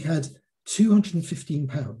payments, we had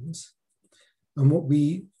 £215. And what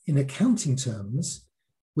we, in accounting terms,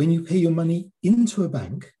 when you pay your money into a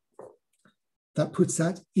bank, that puts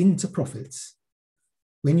that into profits.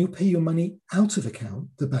 When you pay your money out of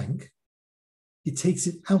the bank, it takes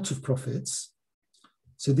it out of profits.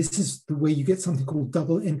 So this is the way you get something called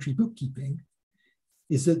double entry bookkeeping,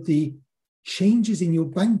 is that the changes in your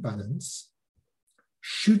bank balance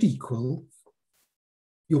should equal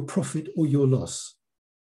your profit or your loss.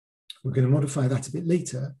 We're going to modify that a bit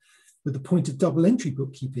later, but the point of double entry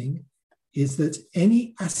bookkeeping is that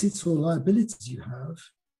any assets or liabilities you have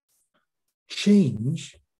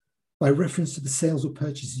change by reference to the sales or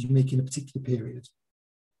purchases you make in a particular period.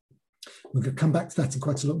 We're going to come back to that in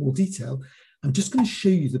quite a lot more detail. I'm just going to show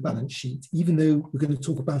you the balance sheet, even though we're going to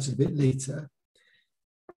talk about it a bit later.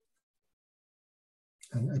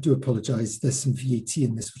 And I do apologize, there's some VAT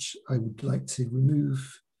in this, which I would like to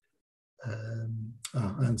remove. I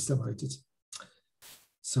understand what I did.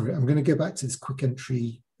 Sorry, I'm going to go back to this quick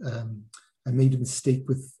entry. I made a mistake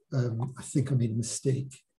with, I think I made a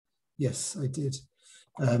mistake. Yes, I did.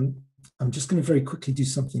 I'm just going to very quickly do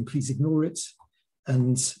something. Please ignore it,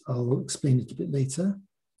 and I'll explain it a bit later.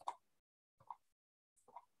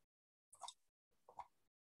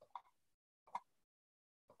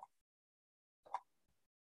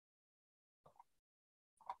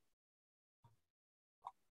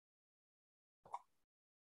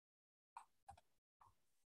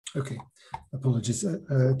 Okay, apologies.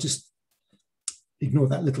 Just ignore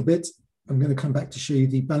that little bit. I'm going to come back to show you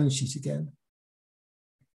the balance sheet again.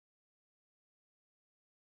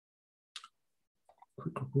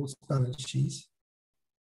 Quick reports, balance sheet.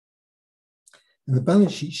 And the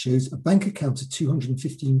balance sheet shows a bank account of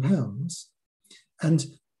 £215. And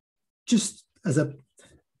just as a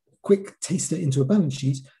quick taster into a balance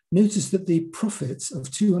sheet, notice that the profits of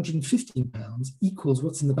 £215 equals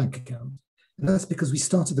what's in the bank account. And that's because we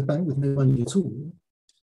started the bank with no money at all.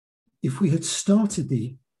 If we had started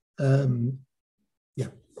the, we'll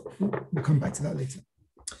come back to that later.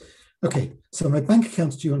 Okay, so my bank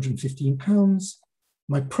account's £215.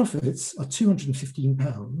 My profits are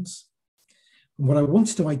 £215. And what I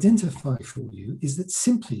wanted to identify for you is that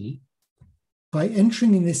simply by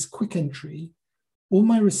entering in this quick entry all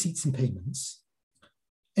my receipts and payments,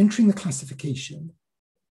 entering the classification,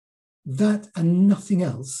 that and nothing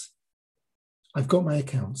else, I've got my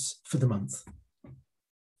accounts for the month.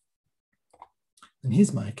 And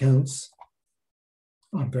here's my accounts.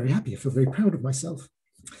 Oh, I'm very happy. I feel very proud of myself.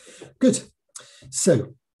 Good.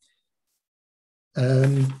 So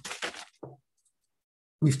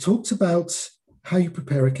we've talked about how you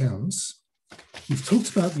prepare accounts. We've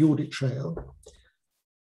talked about the audit trail.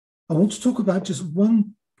 I want to talk about just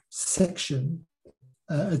one section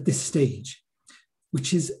at this stage,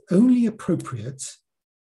 which is only appropriate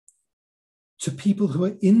to people who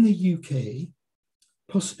are in the UK,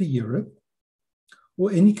 possibly Europe,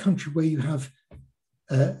 or any country where you have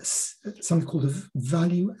something called a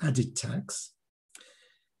value added tax.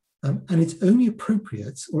 And it's only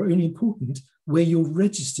appropriate or only important where you're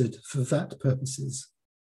registered for VAT purposes.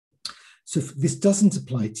 So if this doesn't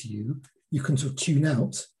apply to you, you can sort of tune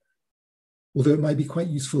out, although it might be quite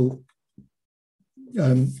useful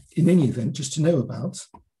in any event just to know about.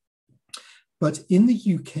 But in the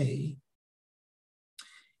UK,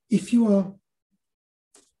 if you are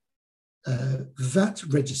VAT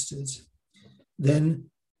registered, then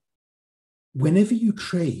whenever you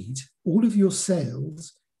trade, all of your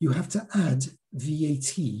sales, you have to add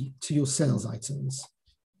VAT to your sales items.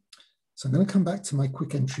 So I'm going to come back to my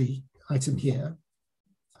quick entry item here.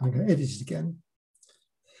 I'm going to edit it again.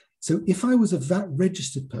 So if I was a VAT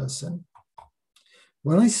registered person,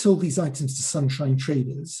 when I sold these items to Sunshine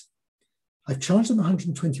Traders, I charged them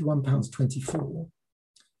 £121.24.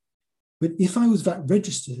 But if I was VAT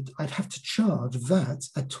registered, I'd have to charge VAT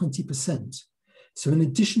at 20%. So in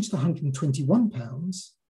addition to the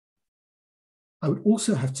 £121, I would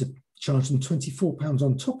also have to charge them £24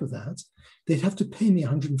 on top of that. They'd have to pay me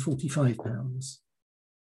 £145.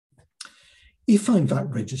 If I'm VAT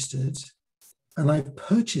registered and I've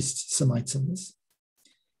purchased some items,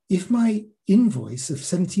 if my invoice of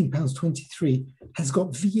 £17.23 has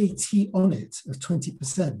got VAT on it of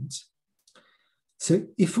 20%, so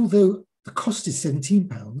if although the cost is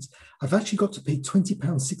 £17, I've actually got to pay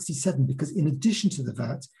 £20.67 because in addition to the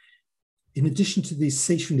VAT, in addition to the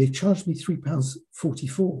station, they've charged me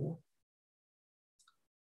 £3.44.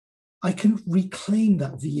 I can reclaim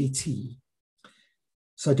that VAT.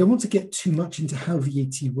 So I don't want to get too much into how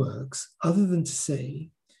VAT works, other than to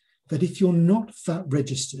say that if you're not VAT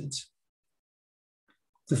registered,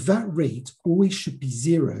 the VAT rate always should be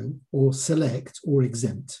 0 or select or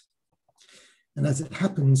exempt. And as it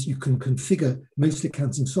happens, you can configure most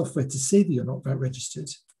accounting software to say that you're not VAT registered.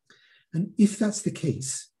 And if that's the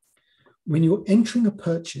case, when you're entering a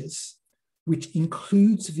purchase, which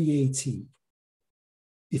includes VAT,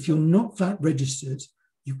 if you're not VAT registered,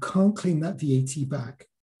 you can't claim that VAT back.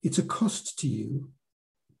 It's a cost to you.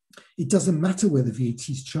 It doesn't matter whether VAT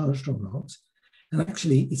is charged or not. And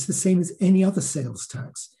actually, it's the same as any other sales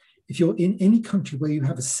tax. If you're in any country where you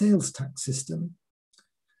have a sales tax system,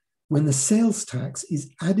 when the sales tax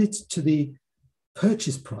is added to the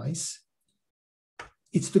purchase price,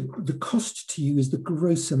 it's the cost to you is the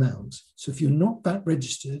gross amount. So if you're not VAT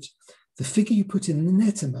registered, the figure you put in the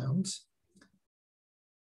net amount,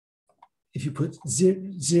 if you put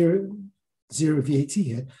zero VAT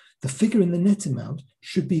here, the figure in the net amount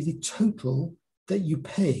should be the total that you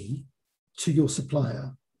pay to your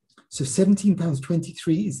supplier. So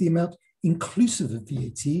 £17.23 is the amount inclusive of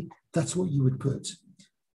VAT. That's what you would put.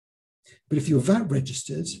 But if you're VAT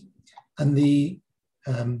registered and the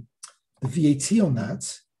VAT on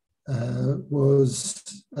that was,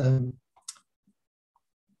 let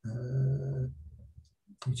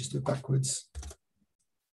me just do it backwards.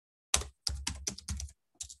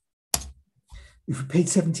 If we paid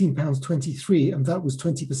 £17.23 and that was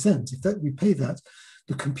 20%, if we pay that,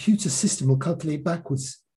 the computer system will calculate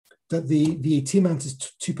backwards that the VAT amount is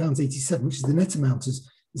 £2.87, which is the net amount is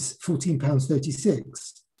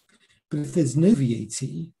 £14.36. But if there's no VAT,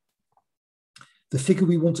 the figure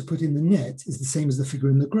we want to put in the net is the same as the figure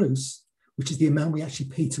in the gross, which is the amount we actually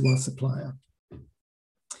pay to our supplier.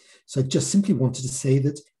 So I just simply wanted to say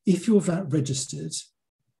that if you're VAT registered,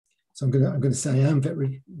 so I'm going to say I am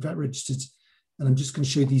VAT registered, and I'm just going to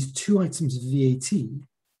show you these two items of VAT.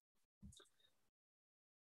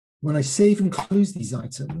 When I save and close these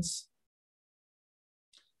items,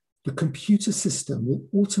 the computer system will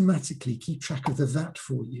automatically keep track of the VAT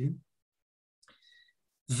for you.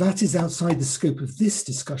 VAT is outside the scope of this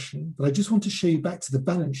discussion, but I just want to show you back to the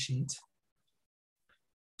balance sheet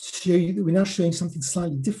show you that we're now showing something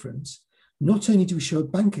slightly different. Not only do we show a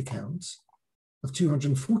bank account of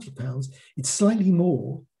 £240, it's slightly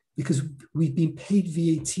more because we've been paid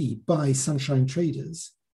VAT by Sunshine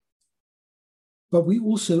Traders, but we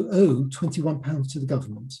also owe £21 to the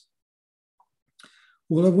government.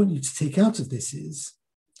 All I want you to take out of this is,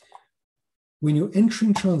 when you're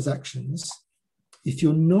entering transactions, if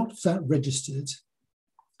you're not VAT registered,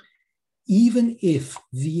 even if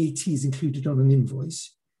VAT is included on an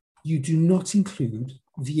invoice, you do not include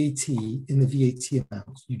VAT in the VAT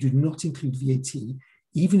amount. You do not include VAT,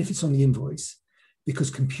 even if it's on the invoice,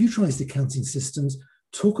 because computerized accounting systems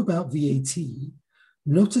talk about VAT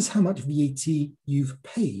not as how much VAT you've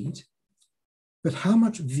paid, but how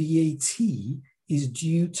much VAT is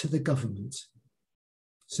due to the government.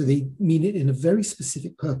 So they mean it in a very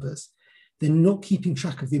specific purpose. They're not keeping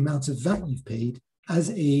track of the amount of VAT you've paid as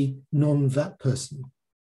a non-VAT person.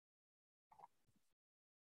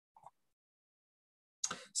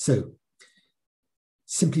 So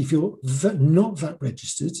simply, if you're not VAT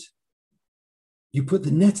registered, you put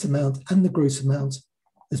the net amount and the gross amount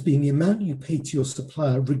as being the amount you pay to your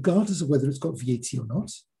supplier, regardless of whether it's got VAT or not.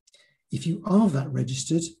 If you are VAT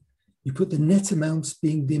registered, you put the net amount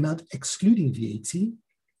being the amount excluding VAT,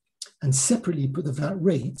 and separately you put the VAT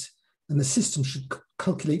rate, and the system should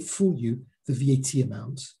calculate for you the VAT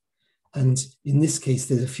amount. And in this case,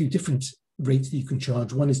 there's a few different rates that you can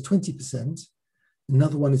charge. One is 20%,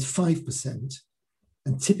 another one is 5%.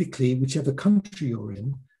 And typically, whichever country you're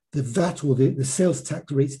in, the VAT or the sales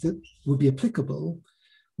tax rates that will be applicable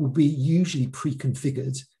will be usually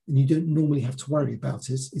pre-configured, and you don't normally have to worry about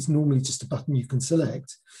it. It's normally just a button you can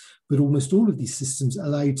select. But almost all of these systems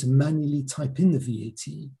allow you to manually type in the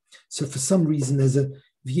VAT. So for some reason, there's a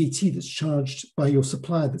VAT that's charged by your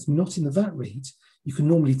supplier that's not in the VAT rate, you can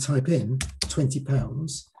normally type in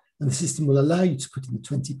 £20, and the system will allow you to put in the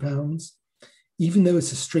 £20. Even though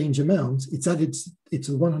it's a strange amount, it's added it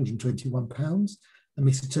to the £121 and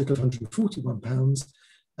makes a total of £141.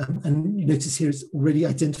 And you notice here it's already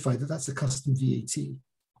identified that that's a custom VAT.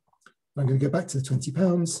 I'm going to go back to the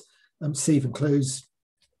 £20, save and close.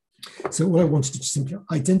 So what I wanted to simply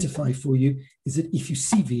identify for you is that if you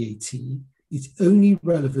see VAT, it's only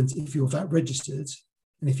relevant if you're VAT registered.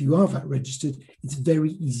 And if you are VAT registered, it's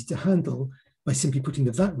very easy to handle by simply putting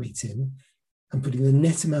the VAT rate in and putting the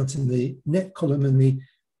net amount in the net column and the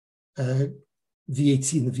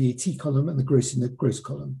VAT in the VAT column and the gross in the gross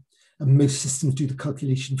column. And most systems do the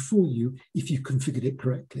calculation for you if you configured it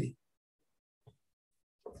correctly.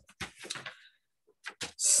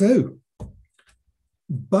 So,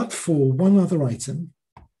 but for one other item,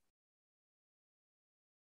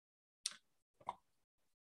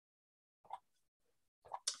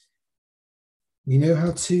 we know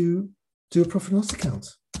how to do a profit and loss account.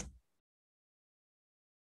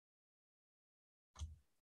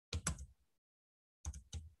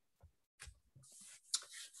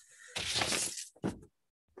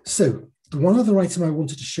 So the one other item I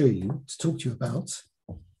wanted to show you, to talk to you about,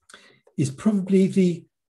 is probably the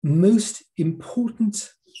most important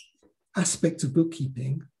aspect of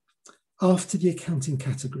bookkeeping after the accounting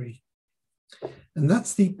category, and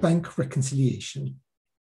that's the bank reconciliation.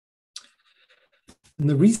 And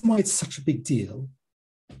the reason why it's such a big deal,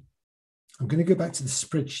 I'm going to go back to the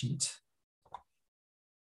spreadsheet.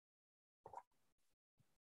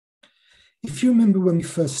 If you remember when we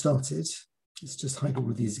first started, let's just hide all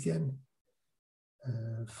of these again.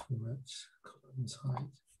 Format, columns, hide.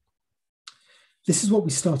 This is what we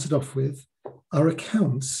started off with. Our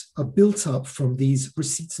accounts are built up from these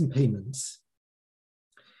receipts and payments.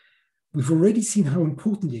 We've already seen how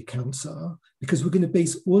important the accounts are because we're going to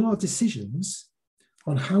base all our decisions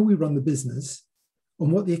on how we run the business on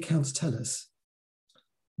what the accounts tell us.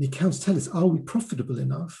 The accounts tell us, are we profitable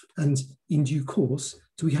enough? And in due course,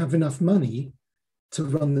 do we have enough money to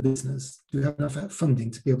run the business? Do we have enough funding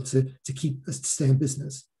to be able to keep us to stay in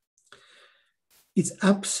business? It's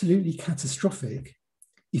absolutely catastrophic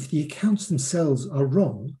if the accounts themselves are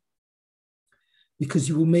wrong, because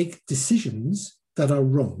you will make decisions that are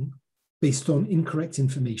wrong based on incorrect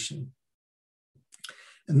information.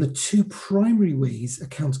 And the two primary ways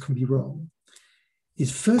accounts can be wrong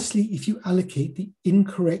is, firstly, if you allocate the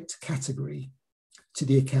incorrect category to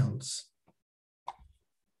the accounts.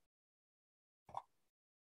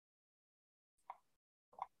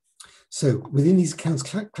 So within these accounts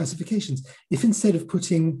classifications, if instead of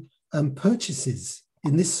putting purchases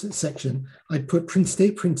in this section, I'd put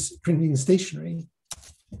printing stationery,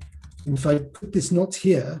 and if I put this not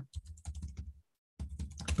here,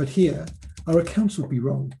 but here, our accounts would be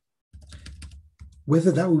wrong.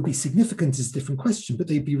 Whether that would be significant is a different question, but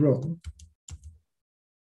they'd be wrong.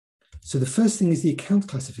 So the first thing is the account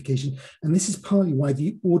classification. And this is partly why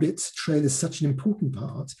the audit trail is such an important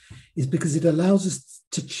part, is because it allows us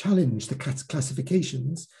to challenge the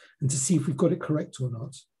classifications and to see if we've got it correct or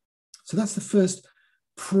not. So that's the first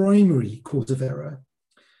primary cause of error.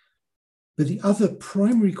 But the other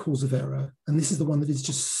primary cause of error, and this is the one that is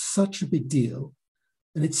just such a big deal,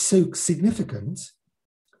 and it's so significant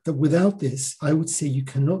that without this, I would say you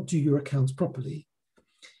cannot do your accounts properly,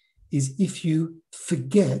 is if you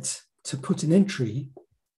forget to put an entry,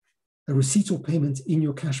 a receipt or payment in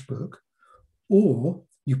your cash book, or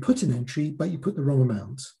you put an entry, but you put the wrong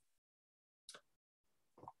amount.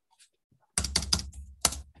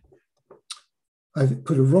 I've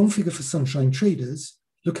put a wrong figure for Sunshine Traders.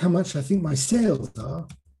 Look how much I think my sales are.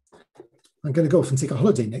 I'm going to go off and take a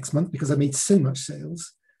holiday next month because I made so much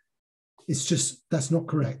sales. It's just, that's not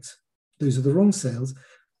correct. Those are the wrong sales.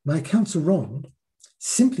 My accounts are wrong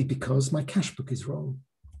simply because my cash book is wrong.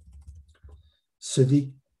 So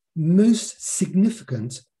the most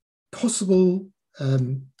significant possible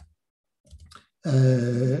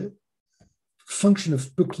function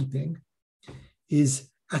of bookkeeping is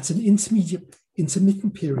at an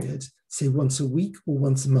intermittent period, say once a week or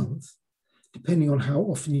once a month, depending on how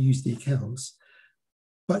often you use the accounts.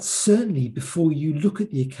 But certainly before you look at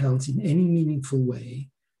the account in any meaningful way,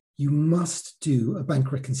 you must do a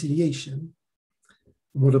bank reconciliation.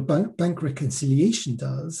 And what a bank reconciliation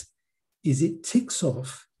does is it ticks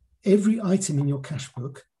off every item in your cash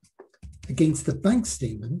book against the bank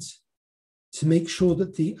statement to make sure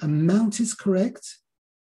that the amount is correct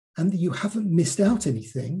and that you haven't missed out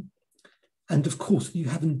anything. And of course, you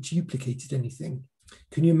haven't duplicated anything.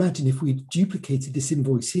 Can you imagine if we duplicated this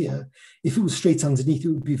invoice here? If it was straight underneath, it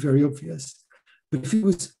would be very obvious. But if it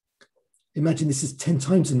was, imagine this is 10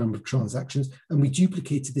 times the number of transactions and we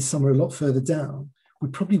duplicated this somewhere a lot further down, we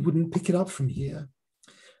probably wouldn't pick it up from here.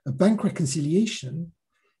 A bank reconciliation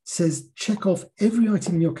says check off every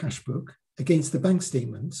item in your cash book against the bank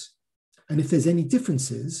statements. And if there's any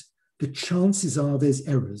differences, the chances are there's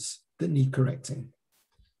errors that need correcting.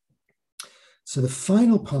 So the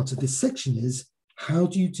final part of this section is, how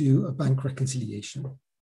do you do a bank reconciliation?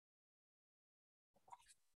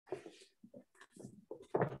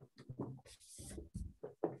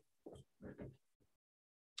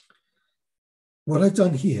 What I've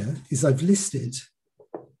done here is I've listed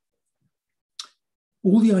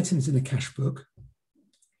all the items in a cash book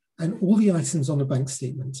and all the items on a bank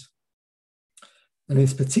statement. And in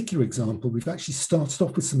this particular example, we've actually started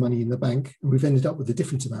off with some money in the bank and we've ended up with a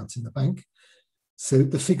different amount in the bank. So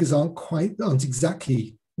the figures aren't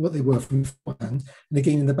exactly what they were from beforehand. And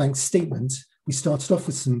again, in the bank statement, we started off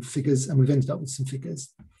with some figures and we've ended up with some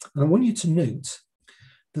figures. And I want you to note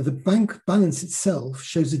that the bank balance itself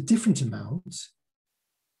shows a different amount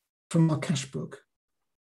from our cash book.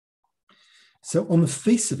 So on the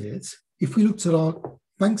face of it, if we looked at our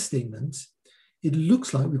bank statement, it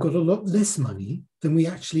looks like we've got a lot less money than we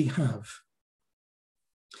actually have.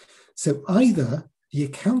 So either the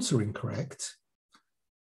accounts are incorrect,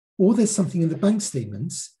 or there's something in the bank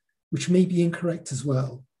statements which may be incorrect as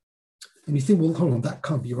well. And you think, well, hold on, that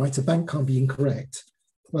can't be right. A bank can't be incorrect.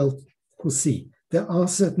 Well, we'll see. There are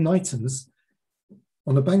certain items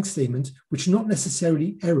on a bank statement which are not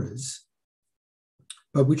necessarily errors,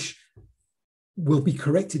 but which will be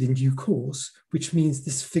corrected in due course, which means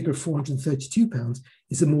this figure of £432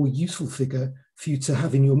 is a more useful figure for you to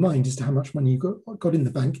have in your mind as to how much money you got in the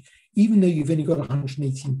bank, even though you've only got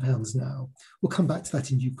 £118 now. We'll come back to that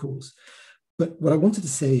in due course. But what I wanted to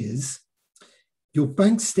say is your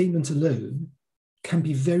bank statement alone can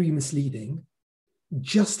be very misleading,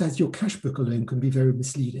 just as your cash book alone can be very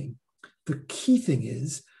misleading. The key thing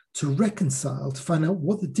is to reconcile, to find out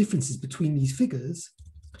what the difference is between these figures,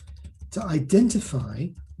 to identify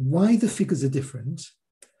why the figures are different,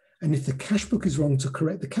 and if the cash book is wrong, to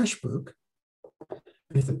correct the cash book,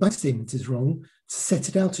 and if the bank statement is wrong, to set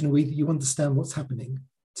it out in a way that you understand what's happening,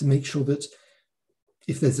 to make sure that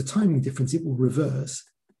if there's a timing difference, it will reverse.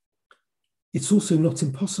 It's also not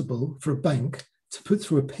impossible for a bank to put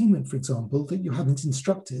through a payment, for example, that you haven't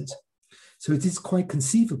instructed. So it is quite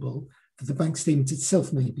conceivable that the bank statement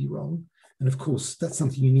itself may be wrong. And of course, that's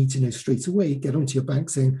something you need to know straight away. Get onto your bank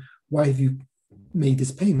saying, why have you made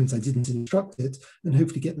this payment? I didn't instruct it, and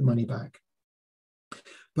hopefully get the money back.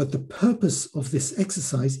 But the purpose of this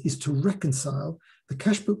exercise is to reconcile the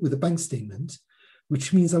cash book with the bank statement,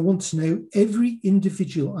 which means I want to know every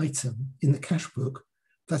individual item in the cash book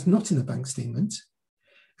that's not in the bank statement,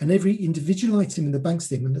 and every individual item in the bank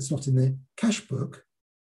statement that's not in the cash book,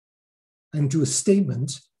 and do a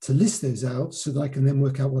statement to list those out so that I can then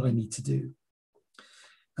work out what I need to do.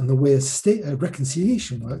 And the way a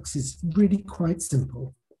reconciliation works is really quite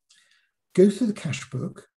simple. Go through the cash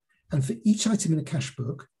book, and for each item in the cash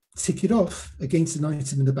book, tick it off against an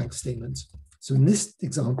item in the bank statement. So in this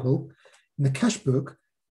example, in the cash book,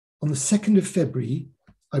 on the 2nd of February,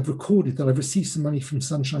 I've recorded that I've received some money from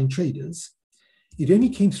Sunshine Traders. It only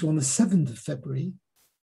came through on the 7th of February,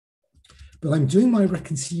 but I'm doing my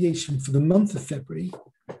reconciliation for the month of February.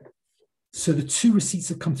 So the two receipts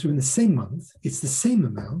have come through in the same month. It's the same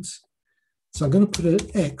amount. So I'm going to put an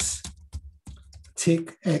X,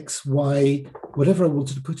 tick X, Y, whatever I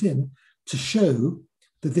wanted to put in to show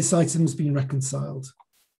that this item has been reconciled.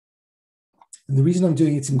 And the reason I'm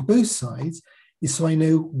doing it in both sides is so I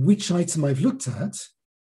know which item I've looked at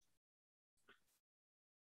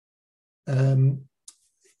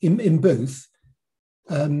in both.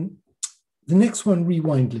 The next one,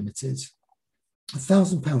 Rewind Limited.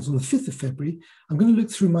 £1,000 on the 5th of February. I'm going to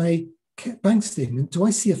look through my bank statement. Do I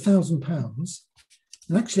see £1,000?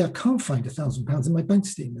 And actually, I can't find £1,000 in my bank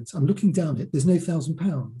statement. I'm looking down it. There's no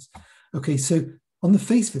 £1,000. Okay, so on the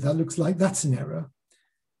face of it, that looks like that's an error.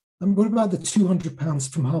 And what about the £200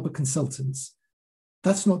 from Harbour Consultants?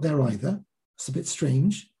 That's not there either. It's a bit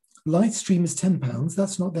strange. Lightstream is £10.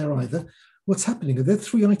 That's not there either. What's happening? Are there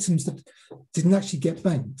three items that didn't actually get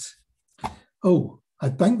banked? Oh, I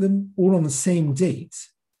banked them all on the same date.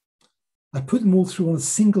 I put them all through on a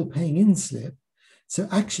single paying in slip. So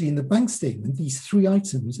actually in the bank statement, these three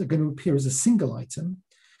items are going to appear as a single item.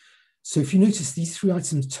 So if you notice, these three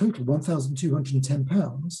items total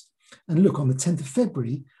 £1,210. And look, on the 10th of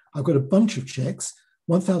February, I've got a bunch of checks,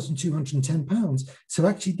 £1,210. So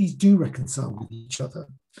actually these do reconcile with each other.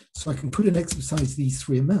 So I can put an X beside these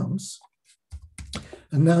three amounts.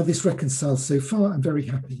 And now this reconciles so far. I'm very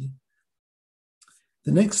happy.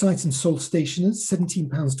 The next item, Salt Stationers,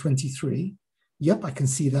 £17.23. Yep, I can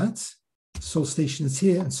see that. Salt Stationers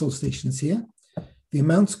here and Salt Stationers here. The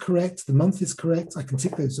amount's correct, the month is correct. I can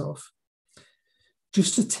tick those off.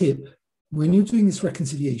 Just a tip, when you're doing this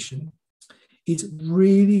reconciliation, it's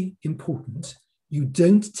really important you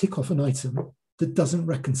don't tick off an item that doesn't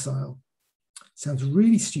reconcile. Sounds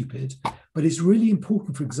really stupid, but it's really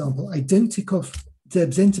important. For example, I don't tick off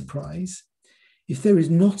Deb's Enterprise if there is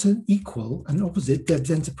not an equal and opposite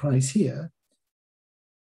Deb's Enterprise here,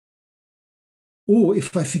 or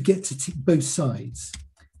if I forget to tick both sides.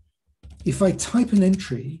 If I type an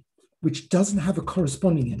entry which doesn't have a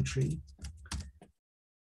corresponding entry,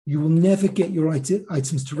 you will never get your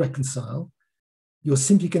items to reconcile. You're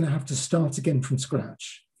simply going to have to start again from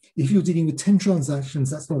scratch. If you're dealing with 10 transactions,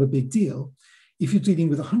 that's not a big deal. If you're dealing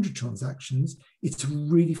with 100 transactions, it's a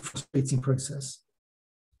really frustrating process.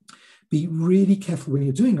 Be really careful when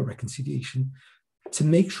you're doing a reconciliation to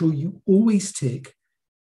make sure you always tick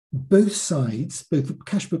both sides, both the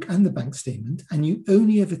cash book and the bank statement, and you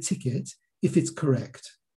only ever tick it if it's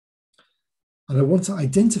correct. And I want to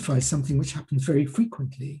identify something which happens very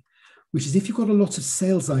frequently, which is if you've got a lot of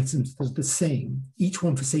sales items that are the same, each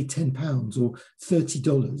one for say £10 or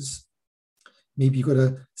 $30, maybe you've got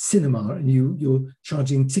a cinema and you're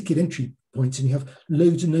charging ticket entry points and you have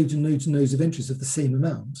loads and loads and loads and loads of entries of the same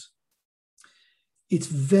amount. It's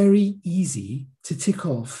very easy to tick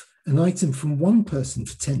off an item from one person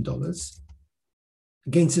for $10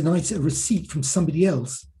 against a receipt from somebody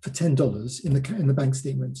else for $10 in the bank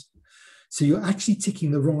statement. So you're actually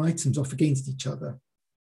ticking the wrong items off against each other.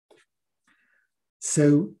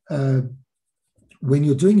 So when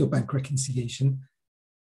you're doing your bank reconciliation,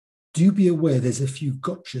 do be aware there's a few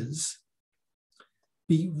gotchas.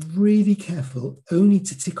 Be really careful only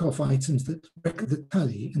to tick off items that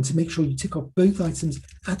tally and to make sure you tick off both items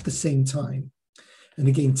at the same time. And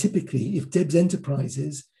again, typically, if Deb's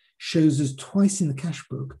Enterprises shows us twice in the cash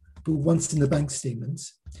book, but once in the bank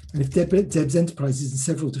statements, and if Deb's Enterprises is in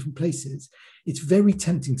several different places, it's very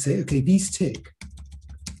tempting to say, okay, these tick,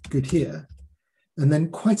 good here. And then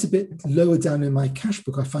quite a bit lower down in my cash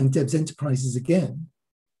book, I find Deb's Enterprises again.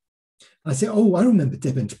 I say, oh, I remember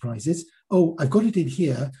Deb Enterprises. Oh, I've got it in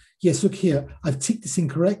here. Yes, look here, I've ticked this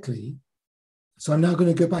incorrectly. So I'm now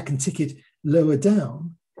going to go back and tick it lower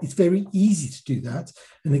down. It's very easy to do that.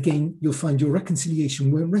 And again, you'll find your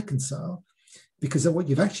reconciliation won't reconcile because what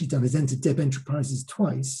you've actually done is entered Deb Enterprises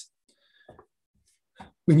twice.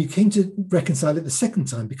 When you came to reconcile it the second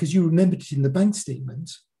time, because you remembered it in the bank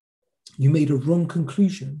statement, you made a wrong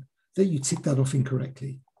conclusion that you ticked that off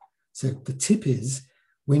incorrectly. So the tip is,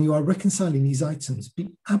 when you are reconciling these items, be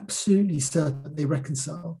absolutely certain that they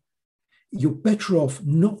reconcile. You're better off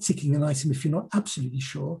not ticking an item if you're not absolutely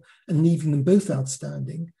sure and leaving them both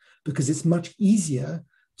outstanding, because it's much easier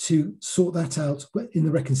to sort that out in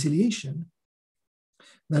the reconciliation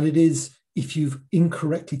than it is if you've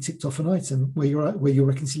incorrectly ticked off an item where your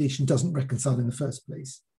reconciliation doesn't reconcile in the first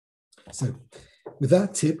place. So with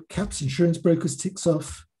that tip, Caps Insurance Brokers ticks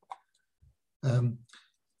off.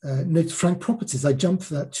 Note Frank Properties, I jumped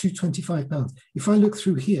for that, £225. If I look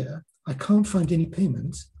through here, I can't find any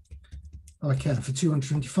payment. Oh, I can for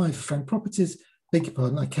 225 for Frank Properties. Beg your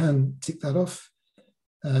pardon, I can tick that off.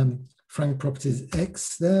 Frank Properties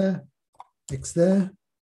X there, X there.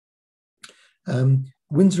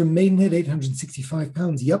 Windsor and Maidenhead,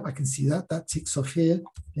 £865. Yep, I can see that. That ticks off here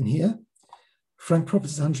and here. Frank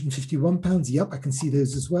Properties, £151. Yep, I can see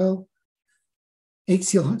those as well.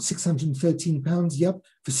 HCL, £613. Yep.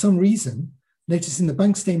 For some reason, notice in the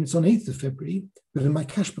bank statements on 8th of February, but in my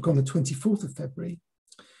cash book on the 24th of February.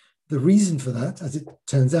 The reason for that, as it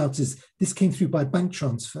turns out, is this came through by bank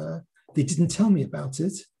transfer. They didn't tell me about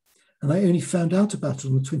it. And I only found out about it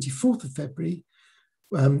on the 24th of February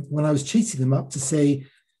when I was chasing them up to say,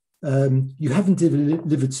 you haven't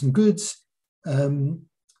delivered some goods. And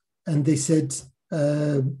they said,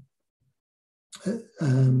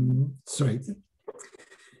 sorry,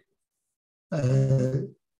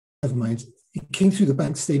 never mind. It came through the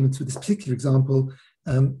bank statements with this particular example.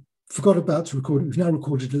 Forgot about to record it. We've now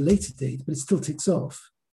recorded a later date, but it still ticks off.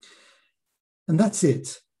 And that's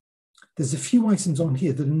it. There's a few items on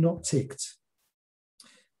here that are not ticked.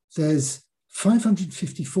 There's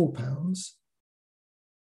 £554,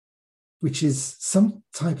 which is some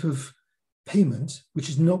type of payment which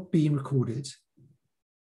is not being recorded.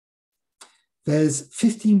 There's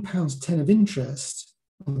 £15.10 of interest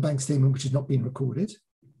on the bank statement, which is not being recorded.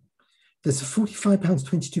 There's a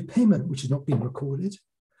 £45.22 payment, which is not being recorded.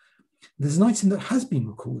 There's an item that has been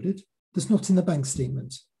recorded that's not in the bank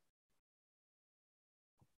statement.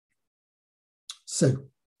 So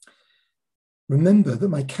remember that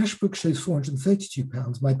my cash book shows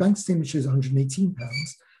 £432, my bank statement shows £118.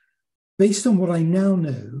 Based on what I now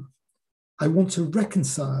know, I want to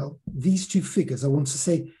reconcile these two figures. I want to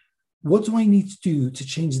say, what do I need to do to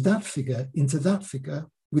change that figure into that figure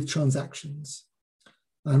with transactions?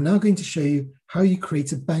 And I'm now going to show you how you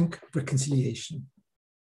create a bank reconciliation.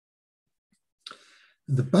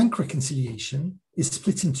 And the bank reconciliation is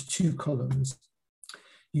split into two columns.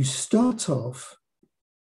 You start off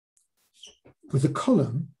with a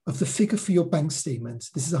column of the figure for your bank statement.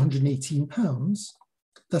 This is £118.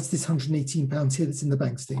 That's this £118 here that's in the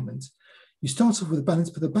bank statement. You start off with a balance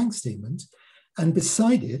per the bank statement, and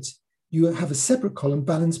beside it, you have a separate column,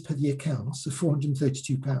 balance per the accounts, of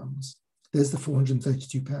 £432. There's the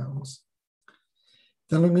 £432.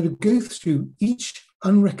 Then I'm going to go through each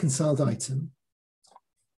unreconciled item,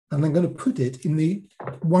 and I'm going to put it in the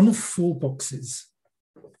one of four boxes.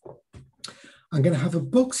 I'm going to have a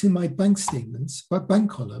box in my bank statements, my bank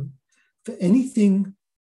column, for anything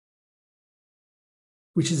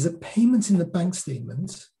which is a payment in the bank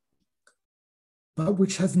statement, but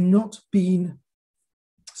which has not been,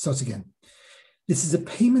 start again. This is a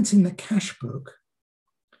payment in the cash book,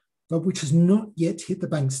 but which has not yet hit the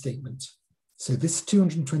bank statement. So this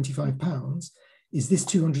 £225 is this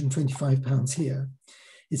 £225 here.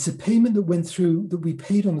 It's a payment that went through, that we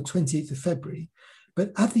paid on the 28th of February,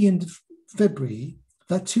 but at the end of February,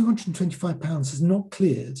 that £225 has not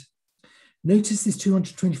cleared. Notice this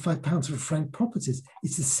 £225 for Frank Properties.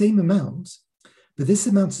 It's the same amount, but this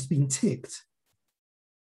amount has been ticked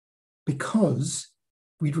because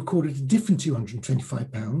we'd recorded a different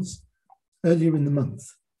 £225 earlier in the month.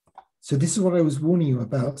 So this is what I was warning you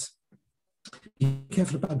about. Be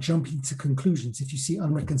careful about jumping to conclusions if you see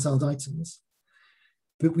unreconciled items.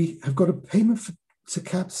 But we have got a payment to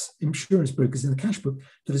Caps Insurance Brokers in the cash book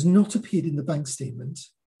that has not appeared in the bank statement.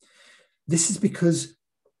 This is because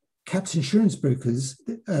Caps Insurance Brokers,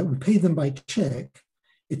 we pay them by check.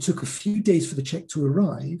 It took a few days for the check to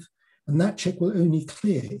arrive, and that check will only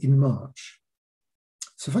clear in March.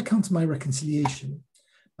 So if I come to my reconciliation,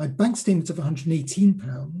 my bank statement of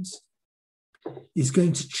 £118 is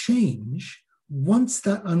going to change once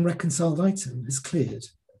that unreconciled item has cleared.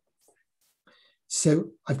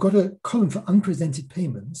 So I've got a column for unpresented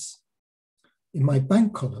payments. In my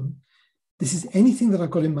bank column, this is anything that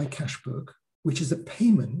I've got in my cash book, which is a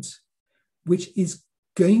payment which is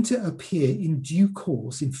going to appear in due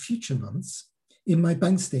course in future months in my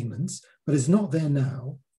bank statements, but is not there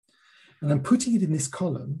now. And I'm putting it in this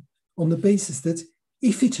column on the basis that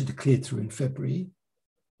if it had cleared through in February,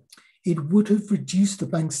 it would have reduced the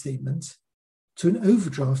bank statement to an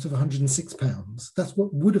overdraft of £106. That's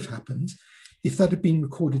what would have happened if that had been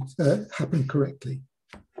recorded, happened correctly.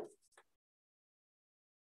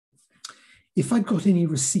 If I'd got any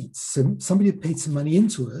receipts, so somebody had paid some money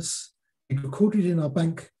into us, we'd recorded it in our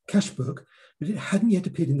bank cash book, but it hadn't yet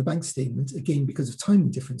appeared in the bank statement, again, because of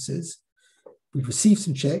timing differences. We received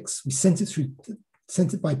some checks, we sent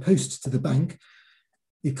it by post to the bank.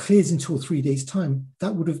 It clears in 2 or 3 days' time.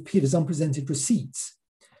 That would have appeared as unpresented receipts.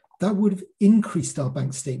 That would have increased our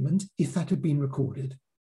bank statement if that had been recorded.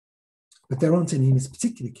 But there aren't any in this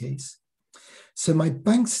particular case. So my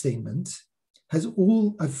bank statement has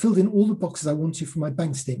I've filled in all the boxes I want to for my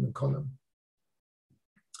bank statement column.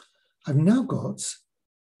 I've now got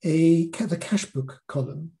the cash book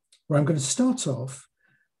column where I'm going to start off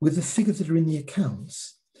with the figures that are in the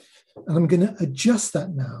accounts. And I'm going to adjust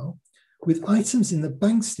that now with items in the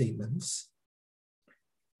bank statements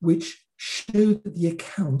which show that the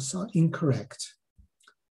accounts are incorrect.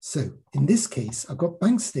 So in this case, I've got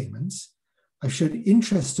bank statements. I've showed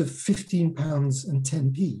interest of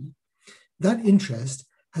 £15.10. That interest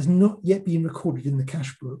has not yet been recorded in the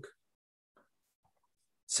cash book.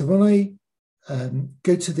 So when I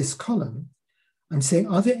go to this column, I'm saying,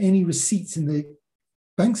 are there any receipts in the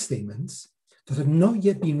bank statements that have not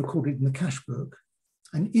yet been recorded in the cash book?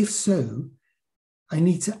 And if so, I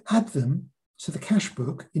need to add them to the cash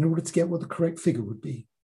book in order to get what the correct figure would be.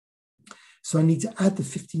 So I need to add the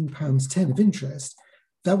 £15.10 of interest.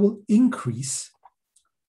 That will increase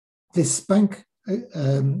this bank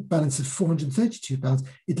balance of £432.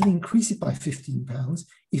 It'll increase it by £15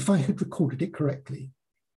 if I had recorded it correctly.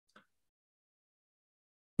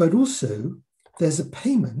 But also, there's a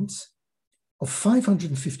payment of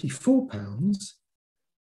 £554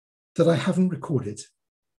 that I haven't recorded.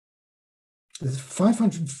 There's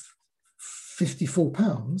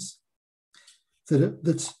 £554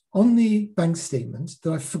 that's on the bank statement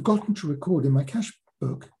that I've forgotten to record in my cash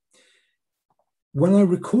book. When I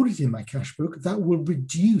record it in my cash book, that will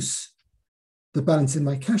reduce the balance in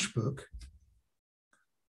my cash book.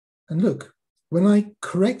 And look, when I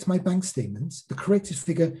correct my bank statements, the corrected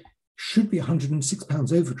figure should be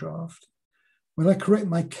 £106 overdraft. When I correct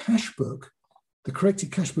my cash book, the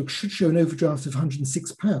corrected cash book should show an overdraft of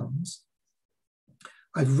 £106.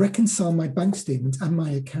 I've reconciled my bank statement and my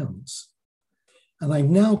accounts. And I've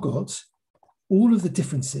now got all of the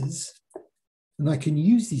differences, and I can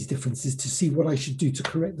use these differences to see what I should do to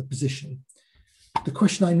correct the position. The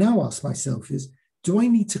question I now ask myself is, do I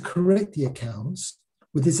need to correct the accounts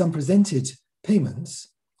with these unpresented payments?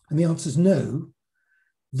 And the answer is no.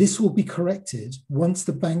 This will be corrected once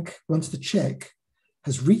the check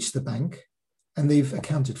has reached the bank and they've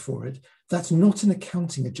accounted for it. That's not an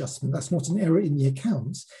accounting adjustment. That's not an error in the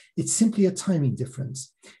accounts. It's simply a timing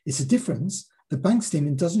difference. It's a difference. The bank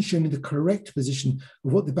statement doesn't show me the correct position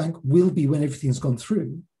of what the bank will be when everything's gone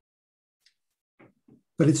through.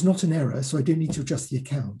 But it's not an error, so I don't need to adjust the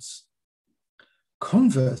accounts.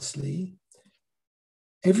 Conversely,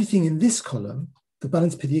 everything in this column, the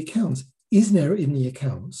balance per the accounts, is an error in the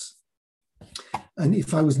accounts. And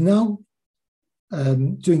if I was now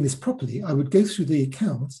doing this properly, I would go through the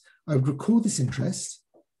accounts, I would record this interest,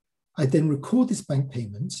 I'd then record this bank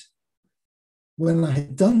payment. When I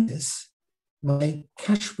had done this, my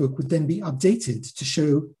cash book would then be updated to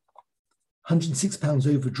show £106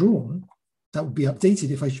 overdrawn. That would be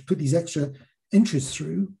updated if I should put these extra entries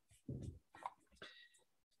through.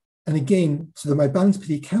 And again, so that my balance per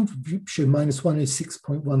the account would show minus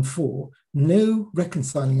 106.14, no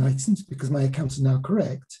reconciling items because my accounts are now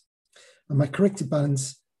correct. And my corrected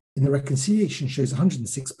balance in the reconciliation shows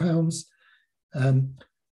 £106.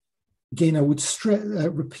 Again, I would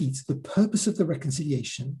repeat, the purpose of the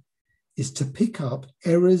reconciliation is to pick up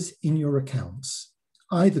errors in your accounts,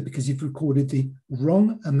 either because you've recorded the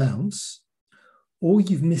wrong amounts or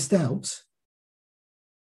you've missed out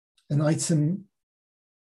an item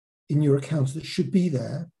in your account that should be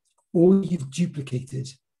there, or you've duplicated.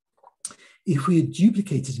 If we had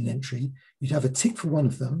duplicated an entry, you'd have a tick for one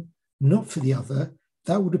of them, not for the other.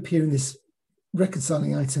 That would appear in this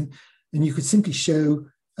reconciling item, and you could simply show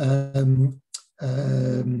an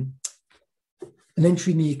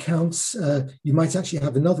entry in the accounts. You might actually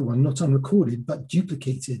have another one, not unrecorded, but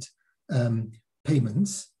duplicated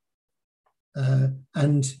payments. That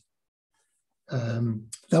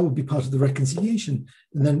would be part of the reconciliation.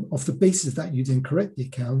 And then off the basis of that, you then correct the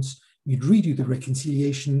accounts. You'd redo the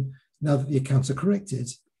reconciliation now that the accounts are corrected.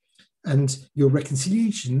 And your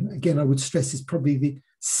reconciliation, again, I would stress, is probably the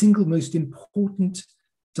single most important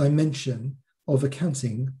dimension of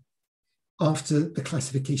accounting after the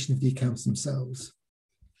classification of the accounts themselves.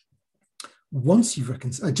 Once you've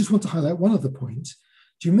reconciled, I just want to highlight one other point.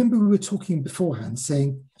 Do you remember we were talking beforehand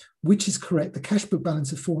saying which is correct, the cash book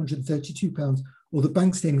balance of £432 or the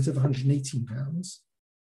bank statement of £118?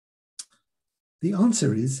 The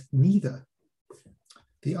answer is neither.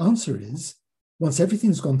 The answer is once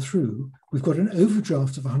everything's gone through, we've got an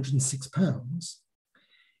overdraft of £106.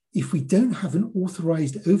 If we don't have an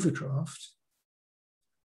authorized overdraft,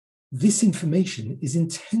 this information is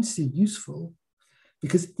intensely useful,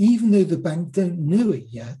 because even though the bank don't know it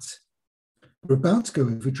yet, we're about to go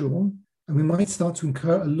overdrawn, and we might start to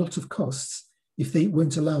incur a lot of costs if they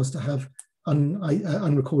won't allow us to have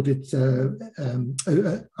unrecorded,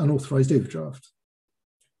 unauthorized overdraft.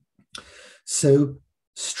 So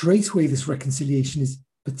straight away, this reconciliation is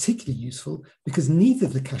particularly useful, because neither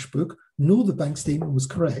the cash book nor the bank statement was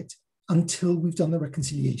correct until we've done the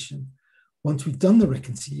reconciliation. Once we've done the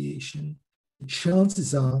reconciliation, the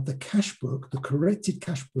chances are the cash book, the corrected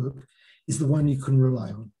cash book, is the one you can rely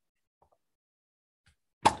on.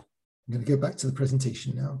 I'm going to go back to the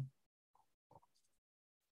presentation now.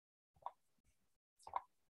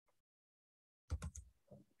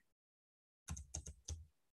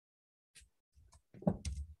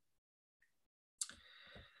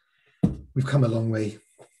 We've come a long way.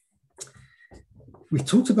 We've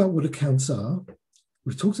talked about what accounts are.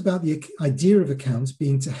 We've talked about the idea of accounts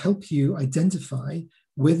being to help you identify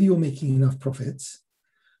whether you're making enough profits.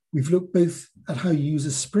 We've looked both at how you use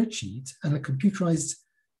a spreadsheet and a computerized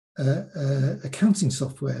accounting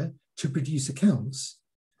software to produce accounts.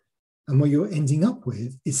 And what you're ending up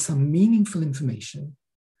with is some meaningful information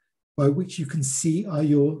by which you can see, are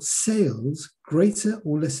your sales greater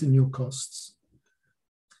or less than your costs?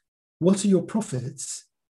 What are your profits?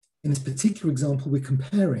 In this particular example, we're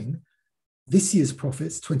comparing this year's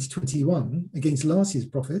profits, 2021, against last year's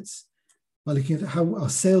profits by looking at how our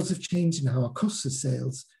sales have changed and how our costs of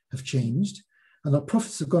sales have changed. And our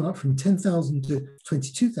profits have gone up from £10,000 to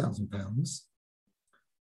 £22,000.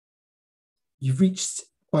 You've reached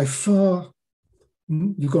by far,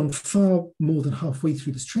 you've gone far more than halfway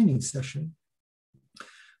through this training session.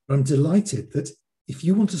 But I'm delighted that if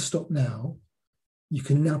you want to stop now, you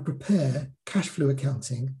can now prepare cash flow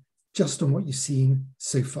accounting just on what you've seen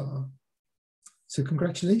so far. So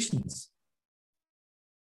congratulations.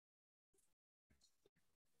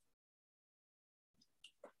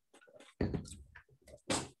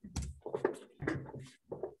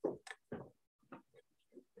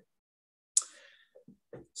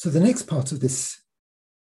 So the next part of this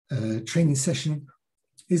training session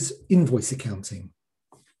is invoice accounting.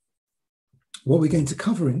 What we're going to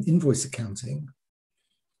cover in invoice accounting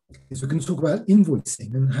is we're going to talk about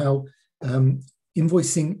invoicing and how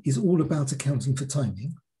invoicing is all about accounting for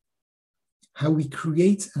timing, how we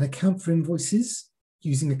create and account for invoices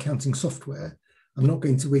using accounting software. I'm not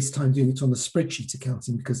going to waste time doing it on the spreadsheet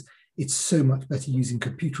accounting because it's so much better using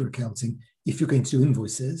computer accounting if you're going to do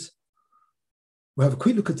invoices. We'll have a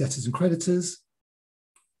quick look at debtors and creditors.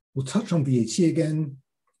 We'll touch on VAT again,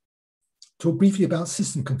 talk briefly about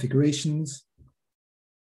system configurations,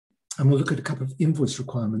 and we'll look at a couple of invoice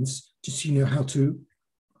requirements just so you know how to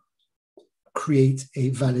create a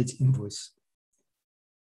valid invoice.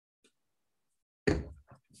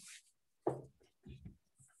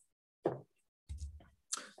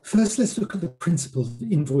 First, let's look at the principles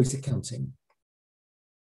of invoice accounting.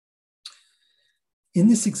 In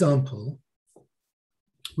this example,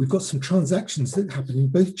 we've got some transactions that happen in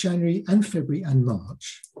both January and February and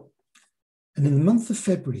March. And in the month of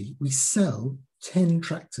February, we sell 10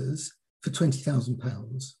 tractors for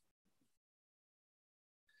 £20,000.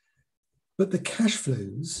 But the cash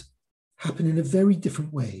flows happen in a very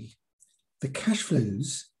different way. The cash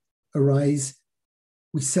flows arise,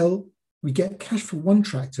 we get cash for one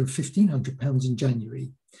tractor of £1,500 in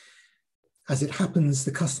January. As it happens,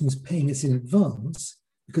 the customer's paying us in advance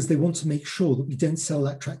because they want to make sure that we don't sell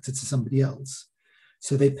that tractor to somebody else.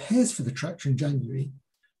 So they pay us for the tractor in January,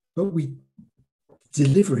 but we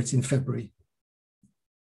deliver it in February.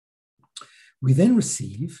 We then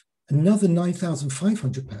receive another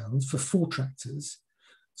 £9,500 for 4 tractors.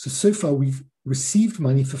 So far we've received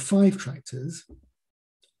money for 5 tractors,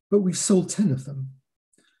 but we've sold 10 of them.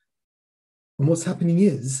 And what's happening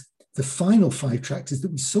is the final 5 tractors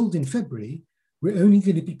that we sold in February, we're only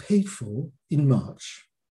going to be paid for in March.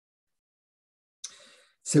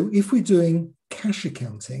 So if we're doing cash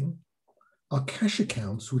accounting, our cash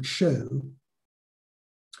accounts would show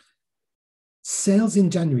sales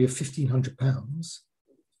in January of £1,500,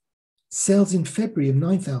 sales in February of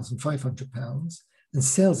 £9,500, and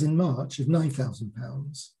sales in March of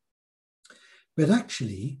 £9,000. But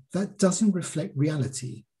actually, that doesn't reflect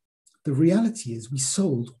reality. The reality is we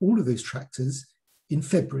sold all of those tractors in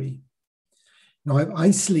February. Now, I've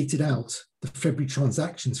isolated out the February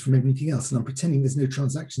transactions from everything else, and I'm pretending there's no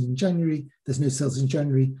transactions in January, there's no sales in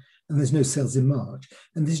January, and there's no sales in March.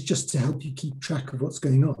 And this is just to help you keep track of what's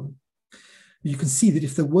going on. You can see that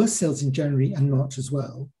if there were sales in January and March as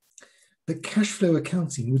well, that cash flow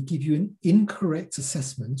accounting would give you an incorrect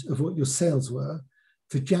assessment of what your sales were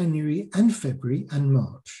for January and February and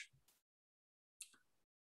March.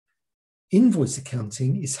 Invoice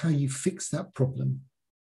accounting is how you fix that problem.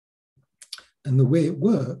 And the way it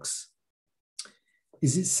works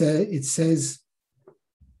is it says,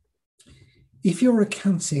 if you're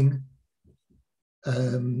accounting,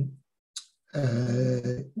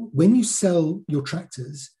 when you sell your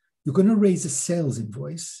tractors, you're going to raise a sales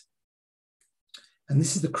invoice. And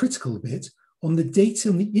this is the critical bit. On the date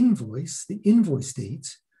on the invoice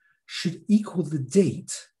date should equal the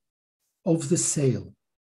date of the sale.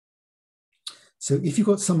 So if you've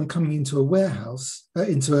got someone coming into a warehouse,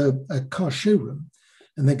 into a car showroom,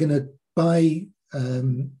 and they're going to buy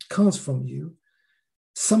cars from you,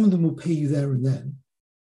 some of them will pay you there and then,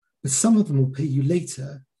 but some of them will pay you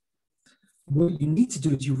later. What you need to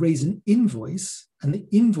do is you raise an invoice, and the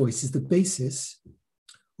invoice is the basis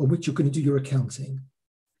on which you're going to do your accounting.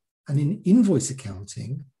 And in invoice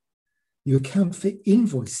accounting, you account for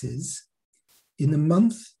invoices in the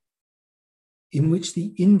month in which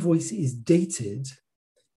the invoice is dated,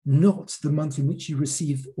 not the month in which you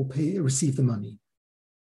receive the money.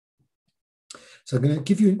 So I'm going to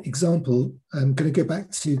give you an example. I'm going to go back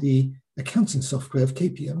to the accounting software of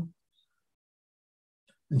KPM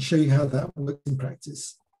and show you how that works in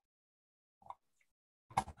practice.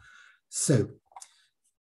 So,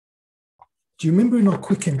 do you remember in our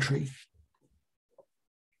quick entry,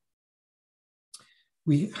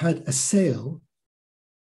 we had a sale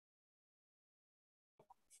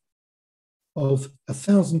of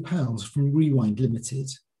 £1,000 from Rewind Limited,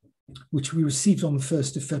 which we received on the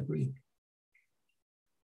 1st of February.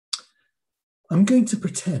 I'm going to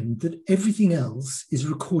pretend that everything else is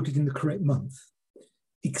recorded in the correct month,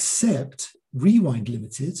 except Rewind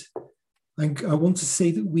Limited. I want to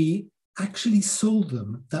say that we actually sold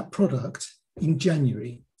them that product in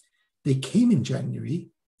January. They came in January,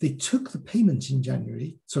 they took the payment in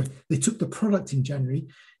January, they took the product in January,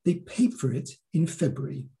 they paid for it in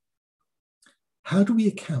February. How do we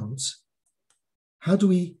account? How do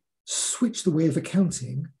we switch the way of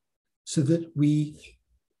accounting so that we,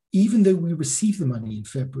 even though we receive the money in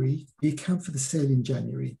February, we account for the sale in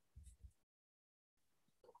January?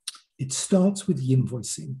 It starts with the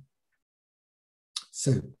invoicing.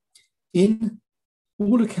 So in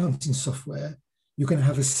all accounting software, you're going to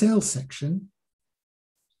have a sales section.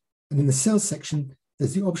 And in the sales section,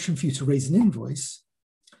 there's the option for you to raise an invoice.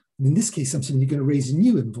 And in this case, I'm saying you're going to raise a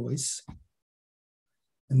new invoice.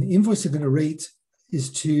 And the invoice you're going to rate is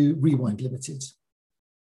to Rewind Limited.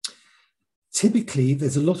 Typically,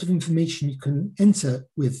 there's a lot of information you can enter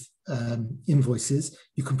with invoices.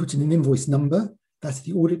 You can put in an invoice number, that's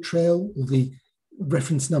the audit trail, or the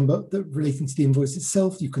reference number that relating to the invoice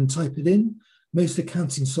itself. You can type it in. Most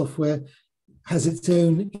accounting software has its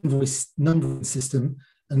own invoice numbering system,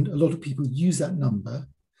 and a lot of people use that number.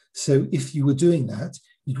 So if you were doing that,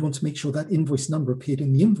 you'd want to make sure that invoice number appeared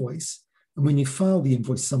in the invoice. And when you file the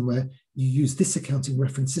invoice somewhere, you use this accounting